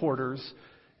headquarters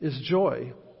is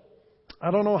joy. I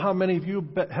don't know how many of you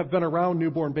have been around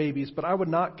newborn babies, but I would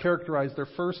not characterize their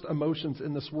first emotions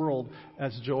in this world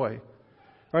as joy.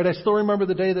 Right? I still remember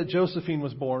the day that Josephine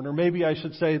was born, or maybe I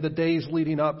should say the days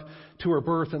leading up to her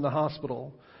birth in the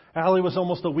hospital. Allie was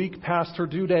almost a week past her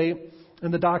due date,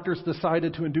 and the doctors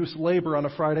decided to induce labor on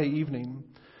a Friday evening.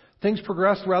 Things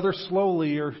progressed rather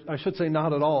slowly, or I should say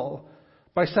not at all.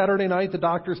 By Saturday night, the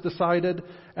doctors decided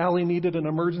Allie needed an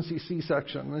emergency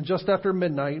C-section. And just after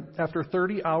midnight, after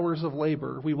 30 hours of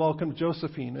labor, we welcomed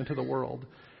Josephine into the world.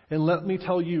 And let me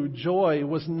tell you, joy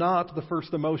was not the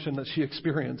first emotion that she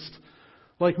experienced.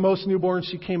 Like most newborns,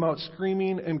 she came out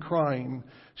screaming and crying.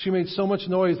 She made so much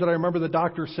noise that I remember the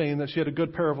doctor saying that she had a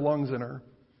good pair of lungs in her.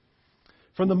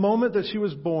 From the moment that she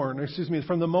was born,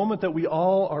 from the moment that we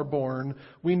all are born,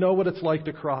 we know what it's like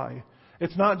to cry.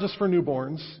 It's not just for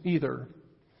newborns either.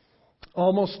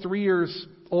 Almost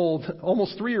 3-year-olds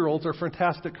are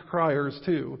fantastic criers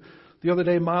too. The other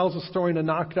day, Miles was throwing a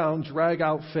knockdown,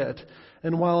 drag-out fit.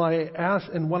 And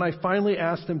when I finally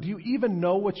asked him, "Do you even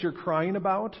know what you're crying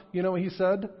about?" You know what he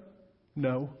said?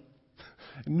 No.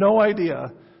 No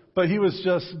idea. But he was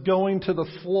just going to the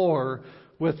floor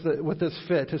with his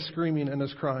fit, his screaming and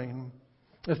his crying.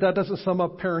 If that doesn't sum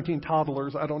up parenting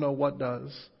toddlers, I don't know what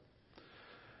does.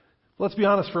 Let's be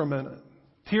honest for a minute.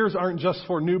 Tears aren't just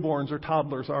for newborns or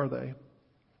toddlers, are they?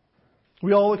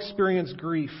 We all experience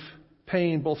grief,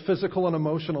 pain, both physical and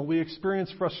emotional. We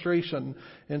experience frustration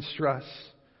and stress.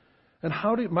 And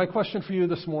my question for you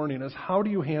this morning is, how do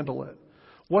you handle it?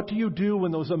 What do you do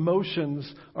when those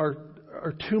emotions are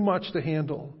too much to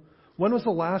handle? When was the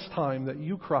last time that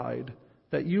you cried,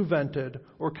 that you vented,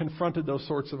 or confronted those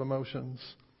sorts of emotions?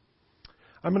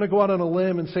 I'm going to go out on a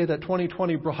limb and say that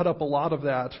 2020 brought up a lot of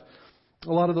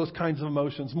those kinds of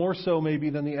emotions, more so maybe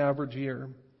than the average year.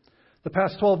 The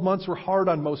past 12 months were hard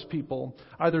on most people,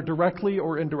 either directly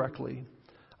or indirectly.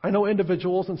 I know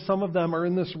individuals, and some of them are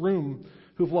in this room,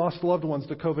 who've lost loved ones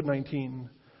to COVID-19.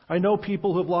 I know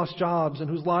people who've lost jobs and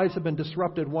whose lives have been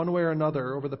disrupted one way or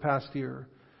another over the past year.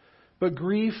 But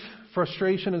grief,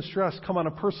 frustration, and stress come on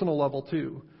a personal level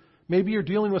too. Maybe you're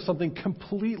dealing with something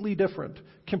completely different,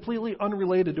 completely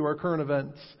unrelated to our current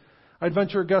events. I'd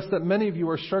venture a guess that many of you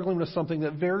are struggling with something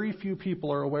that very few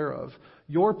people are aware of.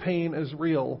 Your pain is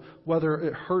real, whether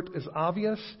it hurt is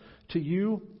obvious to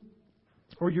you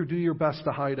or you do your best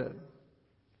to hide it.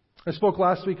 I spoke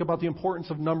last week about the importance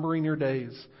of numbering your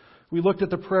days. We looked at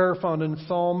the prayer found in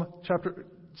Psalm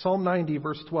 90,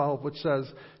 verse 12, which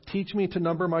says, "Teach me to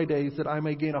number my days that I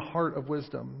may gain a heart of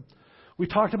wisdom." We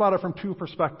talked about it from two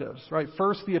perspectives, right?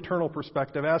 First, the eternal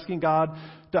perspective, asking God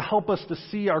to help us to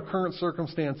see our current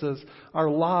circumstances, our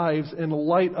lives in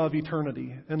light of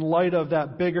eternity, in light of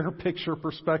that bigger picture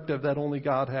perspective that only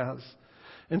God has.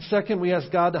 And second, we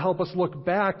ask God to help us look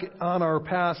back on our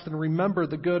past and remember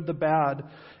the good, the bad,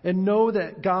 and know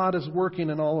that God is working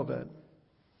in all of it.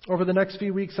 Over the next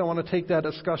few weeks, I want to take that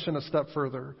discussion a step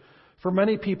further. For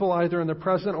many people, either in the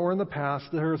present or in the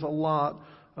past, there is a lot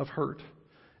of hurt.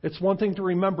 It's one thing to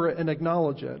remember it and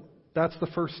acknowledge it. That's the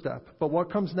first step. But what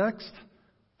comes next?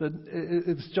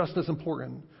 It's just as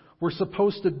important. What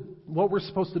we're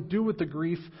supposed to do with the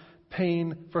grief,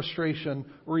 pain, frustration,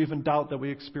 or even doubt that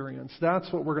we experience.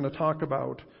 That's what we're going to talk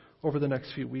about over the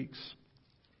next few weeks.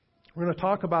 We're going to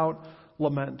talk about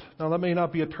lament. Now, that may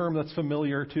not be a term that's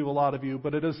familiar to a lot of you,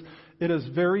 but it is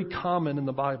very common in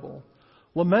the Bible.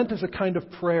 Lament is a kind of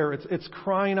prayer. It's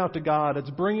crying out to God. It's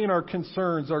bringing our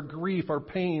concerns, our grief, our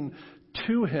pain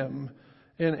to Him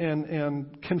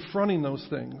and confronting those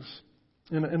things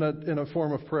in a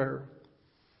form of prayer.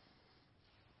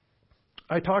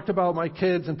 I talked about my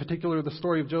kids, in particular the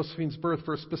story of Josephine's birth,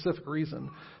 for a specific reason.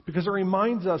 Because it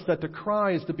reminds us that to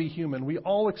cry is to be human. We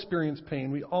all experience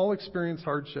pain. We all experience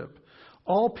hardship.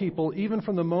 All people, even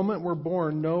from the moment we're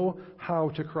born, know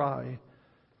how to cry.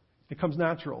 It comes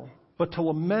natural. But to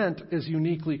lament is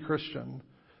uniquely Christian.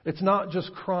 It's not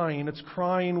just crying, it's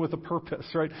crying with a purpose,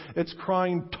 right? It's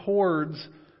crying towards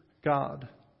God.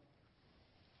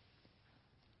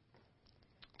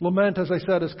 Lament, as I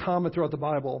said, is common throughout the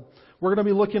Bible. We're going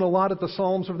to be looking a lot at the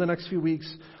Psalms over the next few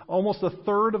weeks. Almost a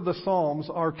third of the Psalms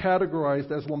are categorized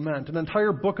as lament. An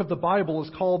entire book of the Bible is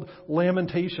called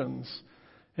Lamentations.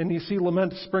 And you see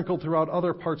lament sprinkled throughout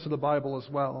other parts of the Bible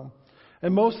as well.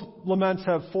 And most laments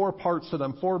have 4 parts to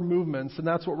them, 4 movements, and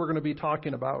that's what we're going to be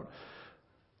talking about.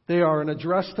 They are an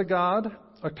address to God,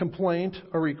 a complaint,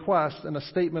 a request, and a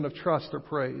statement of trust or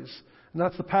praise. And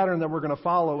that's the pattern that we're going to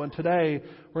follow. And today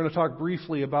we're going to talk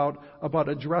briefly about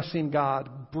addressing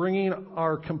God, bringing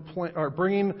our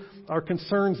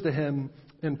concerns to Him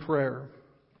in prayer.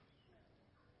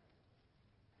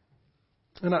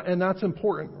 And that's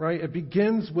important, right? It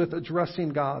begins with addressing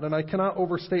God. And I cannot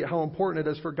overstate how important it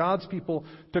is for God's people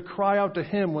to cry out to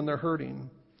Him when they're hurting.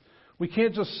 We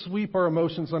can't just sweep our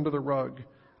emotions under the rug.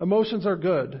 Emotions are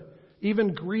good.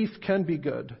 Even grief can be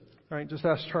good, right? Just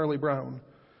ask Charlie Brown.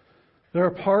 They're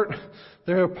a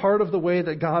part of the way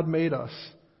that God made us.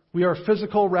 We are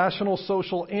physical, rational,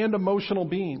 social, and emotional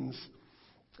beings.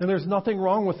 And there's nothing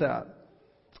wrong with that.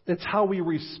 It's how we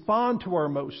respond to our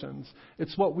emotions.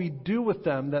 It's what we do with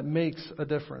them that makes a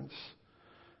difference.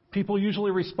 People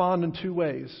usually respond in 2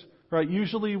 ways, right?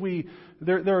 Usually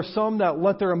there are some that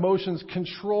let their emotions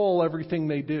control everything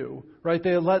they do, right?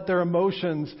 They let their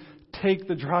emotions take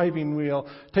the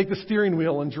steering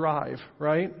wheel and drive,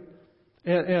 right?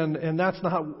 And that's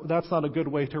not a good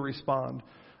way to respond.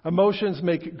 Emotions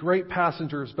make great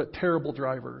passengers, but terrible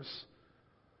drivers.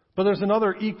 But there's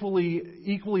another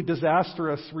equally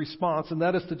disastrous response, and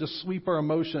that is to just sweep our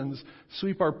emotions,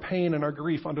 sweep our pain and our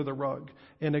grief under the rug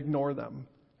and ignore them.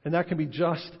 And that can be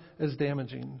just as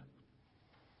damaging.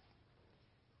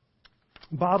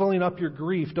 Bottling up your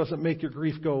grief doesn't make your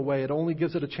grief go away. It only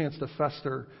gives it a chance to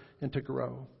fester and to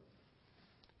grow.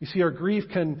 You see, our grief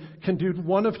can do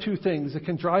one of 2 things. It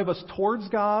can drive us towards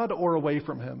God or away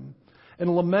from Him.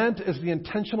 And lament is the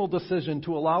intentional decision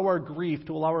to allow our grief,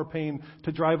 to allow our pain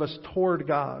to drive us toward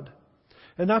God.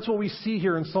 And that's what we see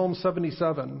here in Psalm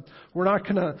 77. We're not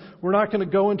going to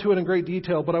go into it in great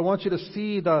detail, but I want you to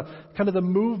see the kind of the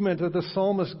movement that the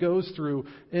psalmist goes through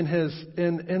in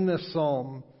this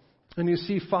psalm. And you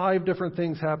see 5 different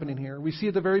things happening here. We see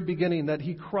at the very beginning that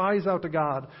he cries out to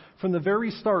God. From the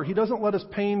very start, he doesn't let his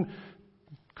pain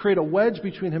create a wedge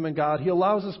between him and God. He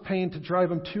allows his pain to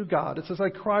drive him to God. It says, I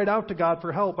cried out to God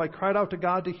for help. I cried out to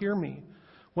God to hear me.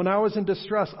 When I was in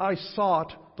distress, I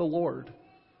sought the Lord.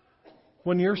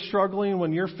 When you're struggling,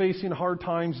 when you're facing hard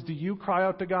times, do you cry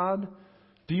out to God?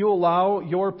 Do you allow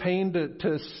your pain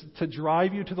to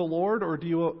drive you to the Lord, or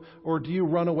do you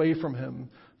run away from Him?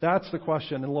 That's the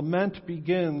question. And lament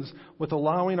begins with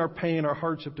allowing our pain, our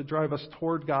hardship to drive us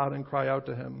toward God and cry out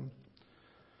to Him.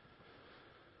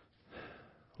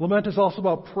 Lament is also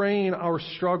about praying our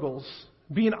struggles,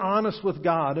 being honest with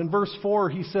God. In verse 4,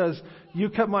 he says, you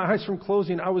kept my eyes from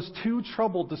closing. I was too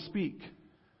troubled to speak.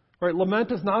 Right?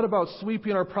 Lament is not about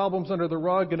sweeping our problems under the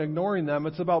rug and ignoring them.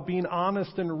 It's about being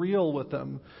honest and real with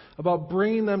them, about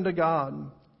bringing them to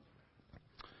God.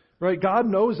 Right? God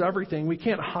knows everything. We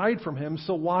can't hide from Him,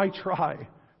 so why try?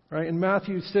 Right? In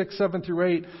Matthew 6, 7 through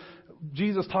 8,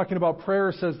 Jesus, talking about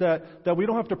prayer, says that we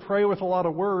don't have to pray with a lot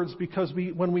of words, because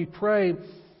when we pray,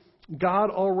 God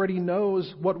already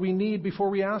knows what we need before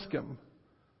we ask Him.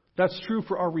 That's true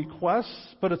for our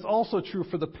requests, but it's also true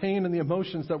for the pain and the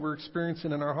emotions that we're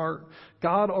experiencing in our heart.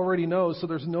 God already knows, so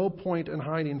there's no point in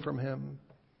hiding from Him.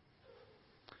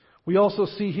 We also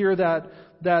see here that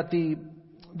the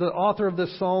author of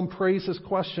this psalm prays his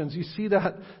questions. You see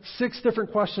that 6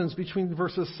 different questions between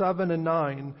verses 7 and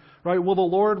 9. Right? Will the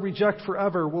Lord reject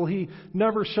forever? Will He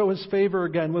never show His favor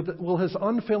again? Will His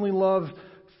unfailing love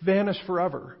vanish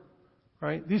forever?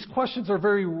 Right? These questions are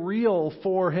very real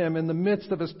for him in the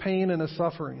midst of his pain and his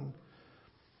suffering.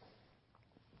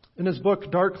 In his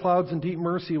book, Dark Clouds and Deep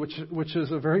Mercy, which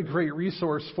is a very great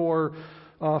resource for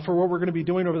what we're going to be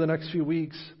doing over the next few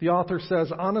weeks, the author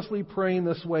says, honestly praying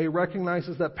this way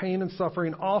recognizes that pain and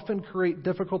suffering often create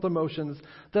difficult emotions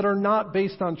that are not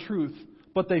based on truth,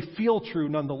 but they feel true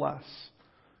nonetheless.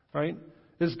 Right?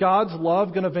 Is God's love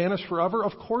going to vanish forever?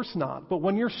 Of course not. But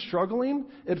when you're struggling,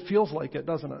 it feels like it,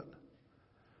 doesn't it?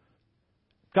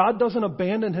 God doesn't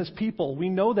abandon His people. We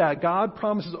know that. God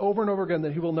promises over and over again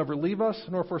that He will never leave us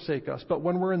nor forsake us. But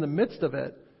when we're in the midst of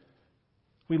it,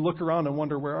 we look around and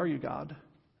wonder, where are you, God?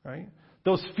 Right?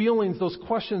 Those feelings, those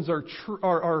questions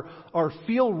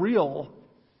feel real.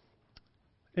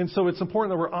 And so it's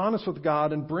important that we're honest with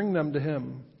God and bring them to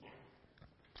Him.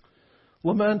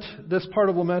 Lament, this part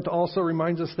of lament also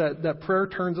reminds us that prayer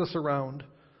turns us around.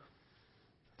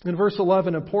 In verse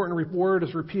 11, an important word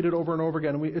is repeated over and over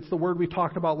again. It's the word we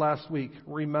talked about last week,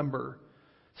 remember.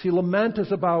 See, lament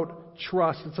is about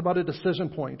trust. It's about a decision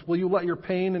point. Will you let your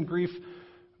pain and grief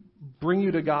bring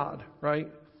you to God, right?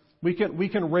 We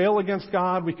can rail against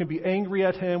God. We can be angry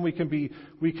at Him. We can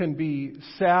be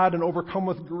sad and overcome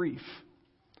with grief.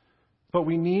 But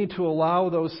we need to allow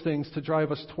those things to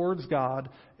drive us towards God,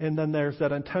 and then there's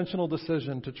that intentional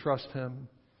decision to trust Him.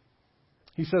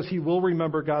 He says He will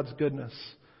remember God's goodness.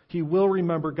 He will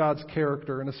remember God's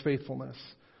character and His faithfulness.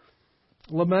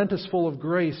 Lament is full of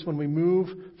grace when we move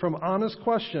from honest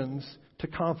questions to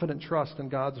confident trust in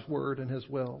God's Word and His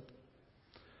will.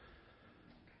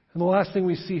 And the last thing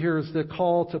we see here is the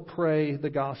call to pray the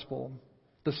gospel.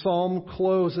 The psalm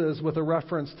closes with a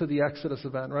reference to the Exodus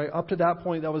event, right? Up to that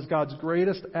point, that was God's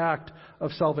greatest act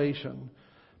of salvation.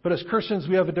 But as Christians,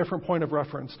 we have a different point of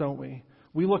reference, don't we?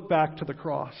 We look back to the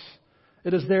cross.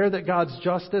 It is there that God's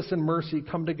justice and mercy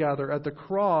come together. At the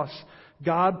cross,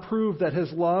 God proved that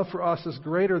His love for us is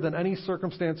greater than any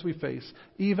circumstance we face,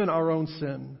 even our own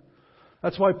sin.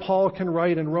 That's why Paul can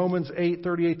write in Romans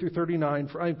 8:38 through 39,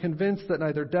 "For I am convinced that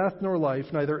neither death nor life,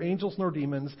 neither angels nor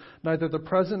demons, neither the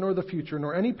present nor the future,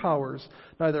 nor any powers,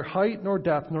 neither height nor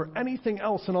depth, nor anything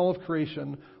else in all of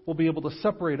creation will be able to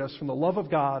separate us from the love of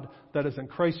God that is in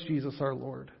Christ Jesus our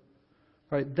Lord."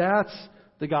 Right? That's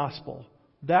the gospel.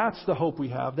 That's the hope we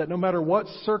have, that no matter what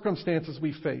circumstances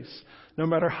we face, no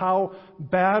matter how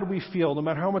bad we feel, no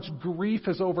matter how much grief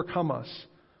has overcome us,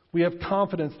 we have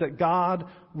confidence that God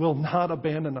will not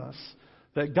abandon us,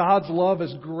 that God's love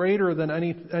is greater than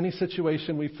any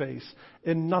situation we face,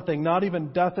 and nothing, not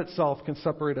even death itself, can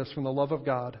separate us from the love of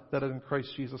God that is in Christ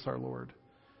Jesus our Lord.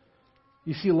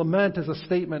 You see, lament is a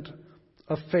statement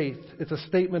of faith. It's a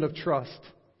statement of trust.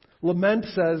 Lament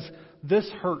says, this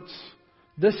hurts.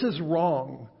 This is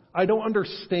wrong. I don't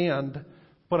understand,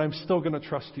 but I'm still going to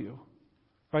trust you.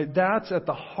 Right? That's at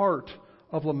the heart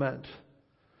of lament.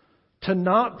 To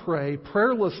not pray,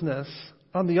 prayerlessness,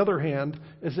 on the other hand,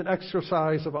 is an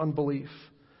exercise of unbelief.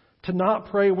 To not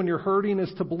pray when you're hurting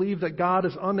is to believe that God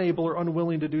is unable or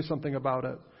unwilling to do something about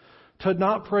it. To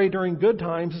not pray during good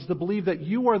times is to believe that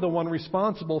you are the one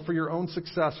responsible for your own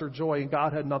success or joy, and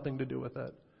God had nothing to do with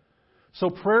it.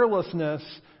 So prayerlessness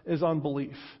is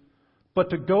unbelief. But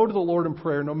to go to the Lord in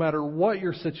prayer, no matter what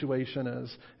your situation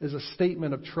is a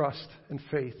statement of trust and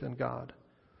faith in God.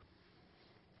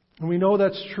 And we know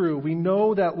that's true. We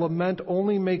know that lament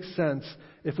only makes sense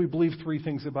if we believe three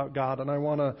things about God. And I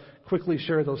want to quickly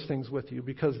share those things with you,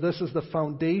 because this is the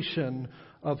foundation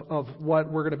of what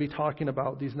we're going to be talking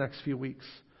about these next few weeks.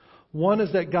 One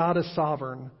is that God is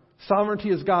sovereign. Sovereignty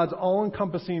is God's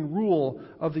all-encompassing rule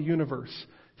of the universe.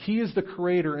 He is the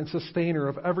creator and sustainer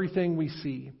of everything we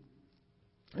see.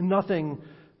 And nothing,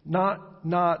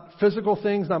 not physical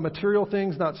things, not material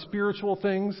things, not spiritual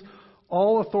things.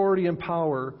 All authority and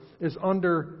power is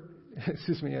under,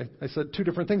 I said two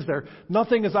different things there.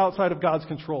 Nothing is outside of God's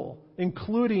control,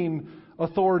 including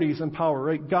authorities and power,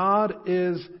 right? God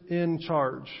is in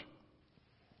charge.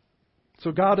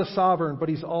 So God is sovereign, but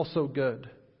He's also good.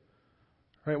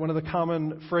 Right? One of the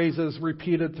common phrases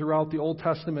repeated throughout the Old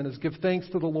Testament is, "Give thanks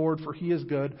to the Lord, for He is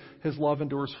good. His love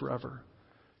endures forever."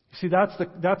 You see,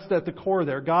 that's at the core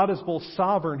there. God is both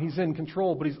sovereign, He's in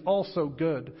control, but He's also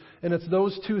good. And it's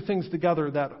those two things together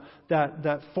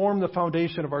that form the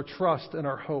foundation of our trust and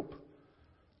our hope.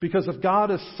 Because if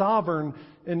God is sovereign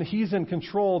and He's in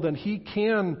control, then He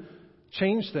can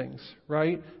change things,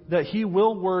 right? That He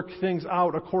will work things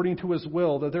out according to His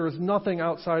will, that there is nothing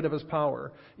outside of His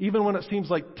power. Even when it seems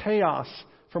like chaos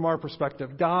from our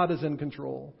perspective, God is in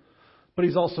control. But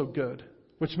He's also good,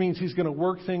 which means He's going to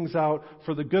work things out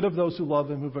for the good of those who love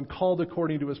Him, who've been called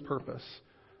according to His purpose.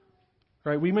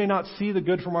 Right? We may not see the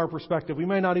good from our perspective. We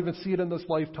may not even see it in this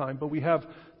lifetime, but we have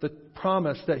the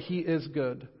promise that He is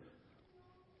good.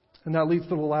 And that leads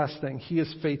to the last thing. He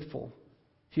is faithful.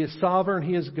 He is sovereign,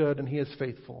 He is good, and He is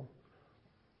faithful.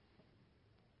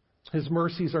 His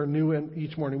mercies are new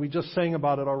each morning. We just sang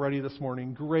about it already this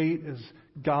morning. Great is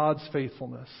God's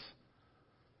faithfulness.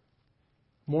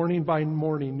 Morning by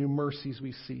morning, new mercies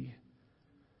we see.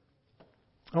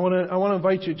 I want to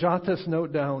invite you, jot this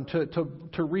note down,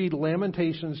 to read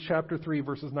Lamentations chapter 3,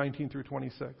 verses 19 through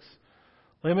 26.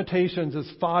 Lamentations is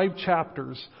 5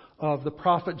 chapters of the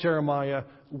prophet Jeremiah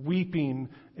weeping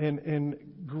and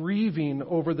grieving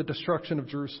over the destruction of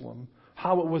Jerusalem.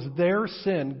 how it was their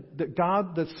sin,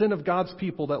 the sin of God's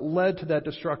people that led to that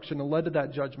destruction and led to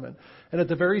that judgment. And at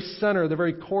the very center, the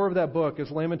very core of that book is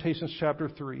Lamentations chapter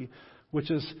 3, which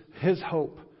is his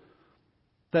hope.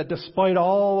 That despite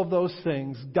all of those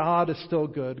things, God is still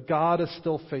good. God is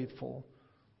still faithful.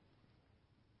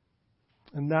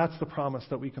 And that's the promise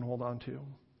that we can hold on to.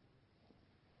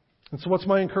 And so what's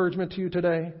my encouragement to you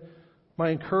today? My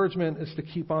encouragement is to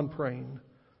keep on praying.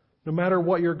 No matter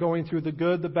what you're going through, the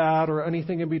good, the bad, or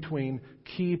anything in between,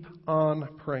 keep on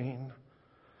praying.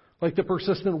 Like the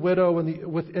persistent widow and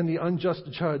the unjust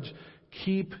judge,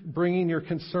 keep bringing your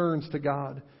concerns to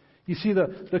God. You see,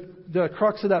 the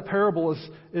crux of that parable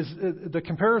is the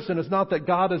comparison is not that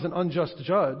God is an unjust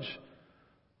judge.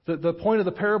 The point of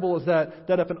the parable is that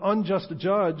if an unjust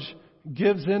judge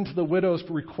gives in to the widow's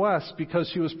request because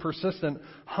she was persistent,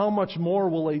 how much more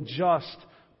will a just,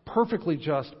 perfectly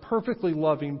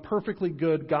loving, perfectly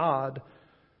good God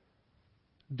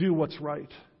do what's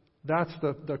right? That's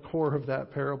the core of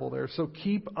that parable there. So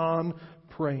keep on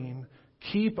praying.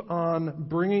 Keep on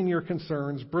bringing your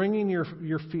concerns, bringing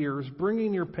your fears,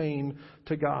 bringing your pain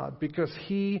to God because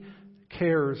He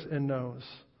cares and knows.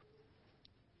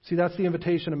 See, that's the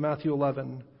invitation in Matthew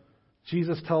 11.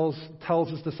 Jesus tells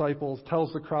His disciples,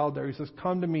 tells the crowd there, He says,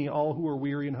 "Come to me, all who are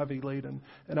weary and heavy laden,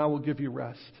 and I will give you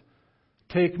rest.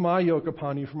 Take my yoke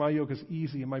upon you, for my yoke is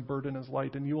easy and my burden is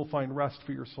light, and you will find rest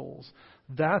for your souls."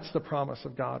 That's the promise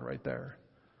of God right there.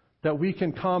 That we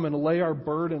can come and lay our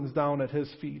burdens down at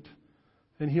His feet,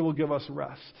 and He will give us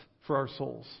rest for our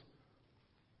souls.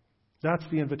 That's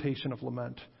the invitation of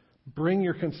lament. Bring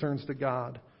your concerns to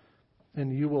God,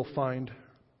 and you will find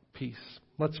peace.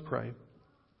 Let's pray.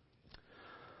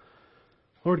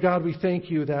 Lord God, we thank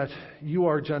you that you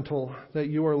are gentle, that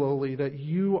you are lowly, that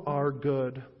you are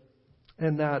good,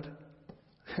 and that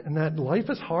life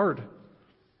is hard.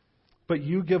 But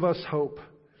you give us hope.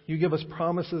 You give us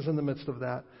promises in the midst of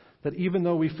that even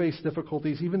though we face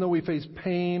difficulties, even though we face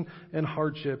pain and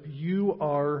hardship, you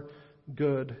are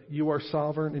good. You are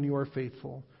sovereign and you are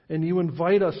faithful. And you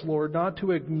invite us, Lord, not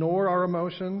to ignore our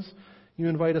emotions. You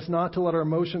invite us not to let our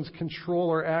emotions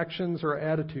control our actions or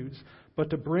attitudes,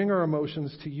 but to bring our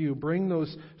emotions to you. Bring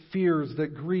those fears, the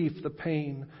grief, the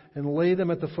pain, and lay them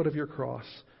at the foot of your cross.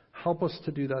 Help us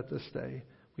to do that this day.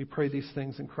 We pray these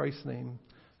things in Christ's name.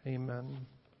 Amen.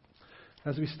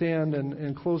 As we stand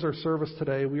and close our service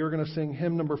today, we are going to sing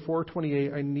hymn number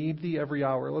 428, "I Need Thee Every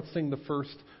Hour." Let's sing the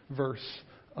first verse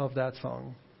of that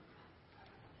song.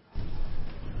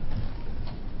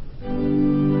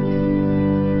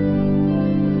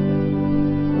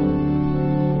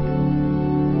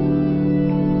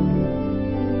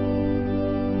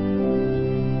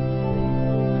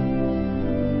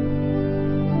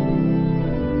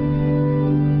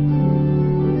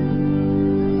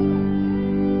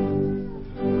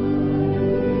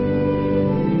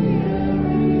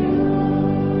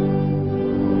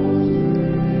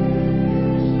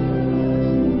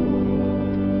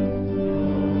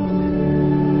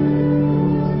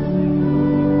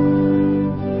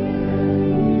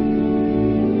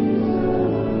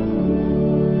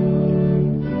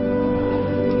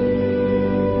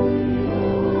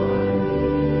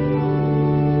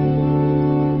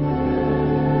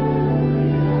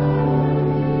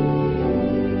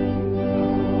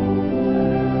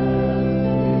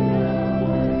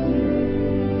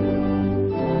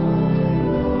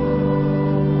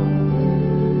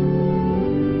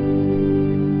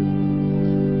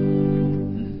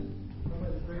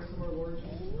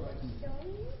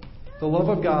 The love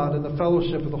of God and the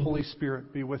fellowship of the Holy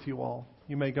Spirit be with you all.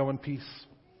 You may go in peace.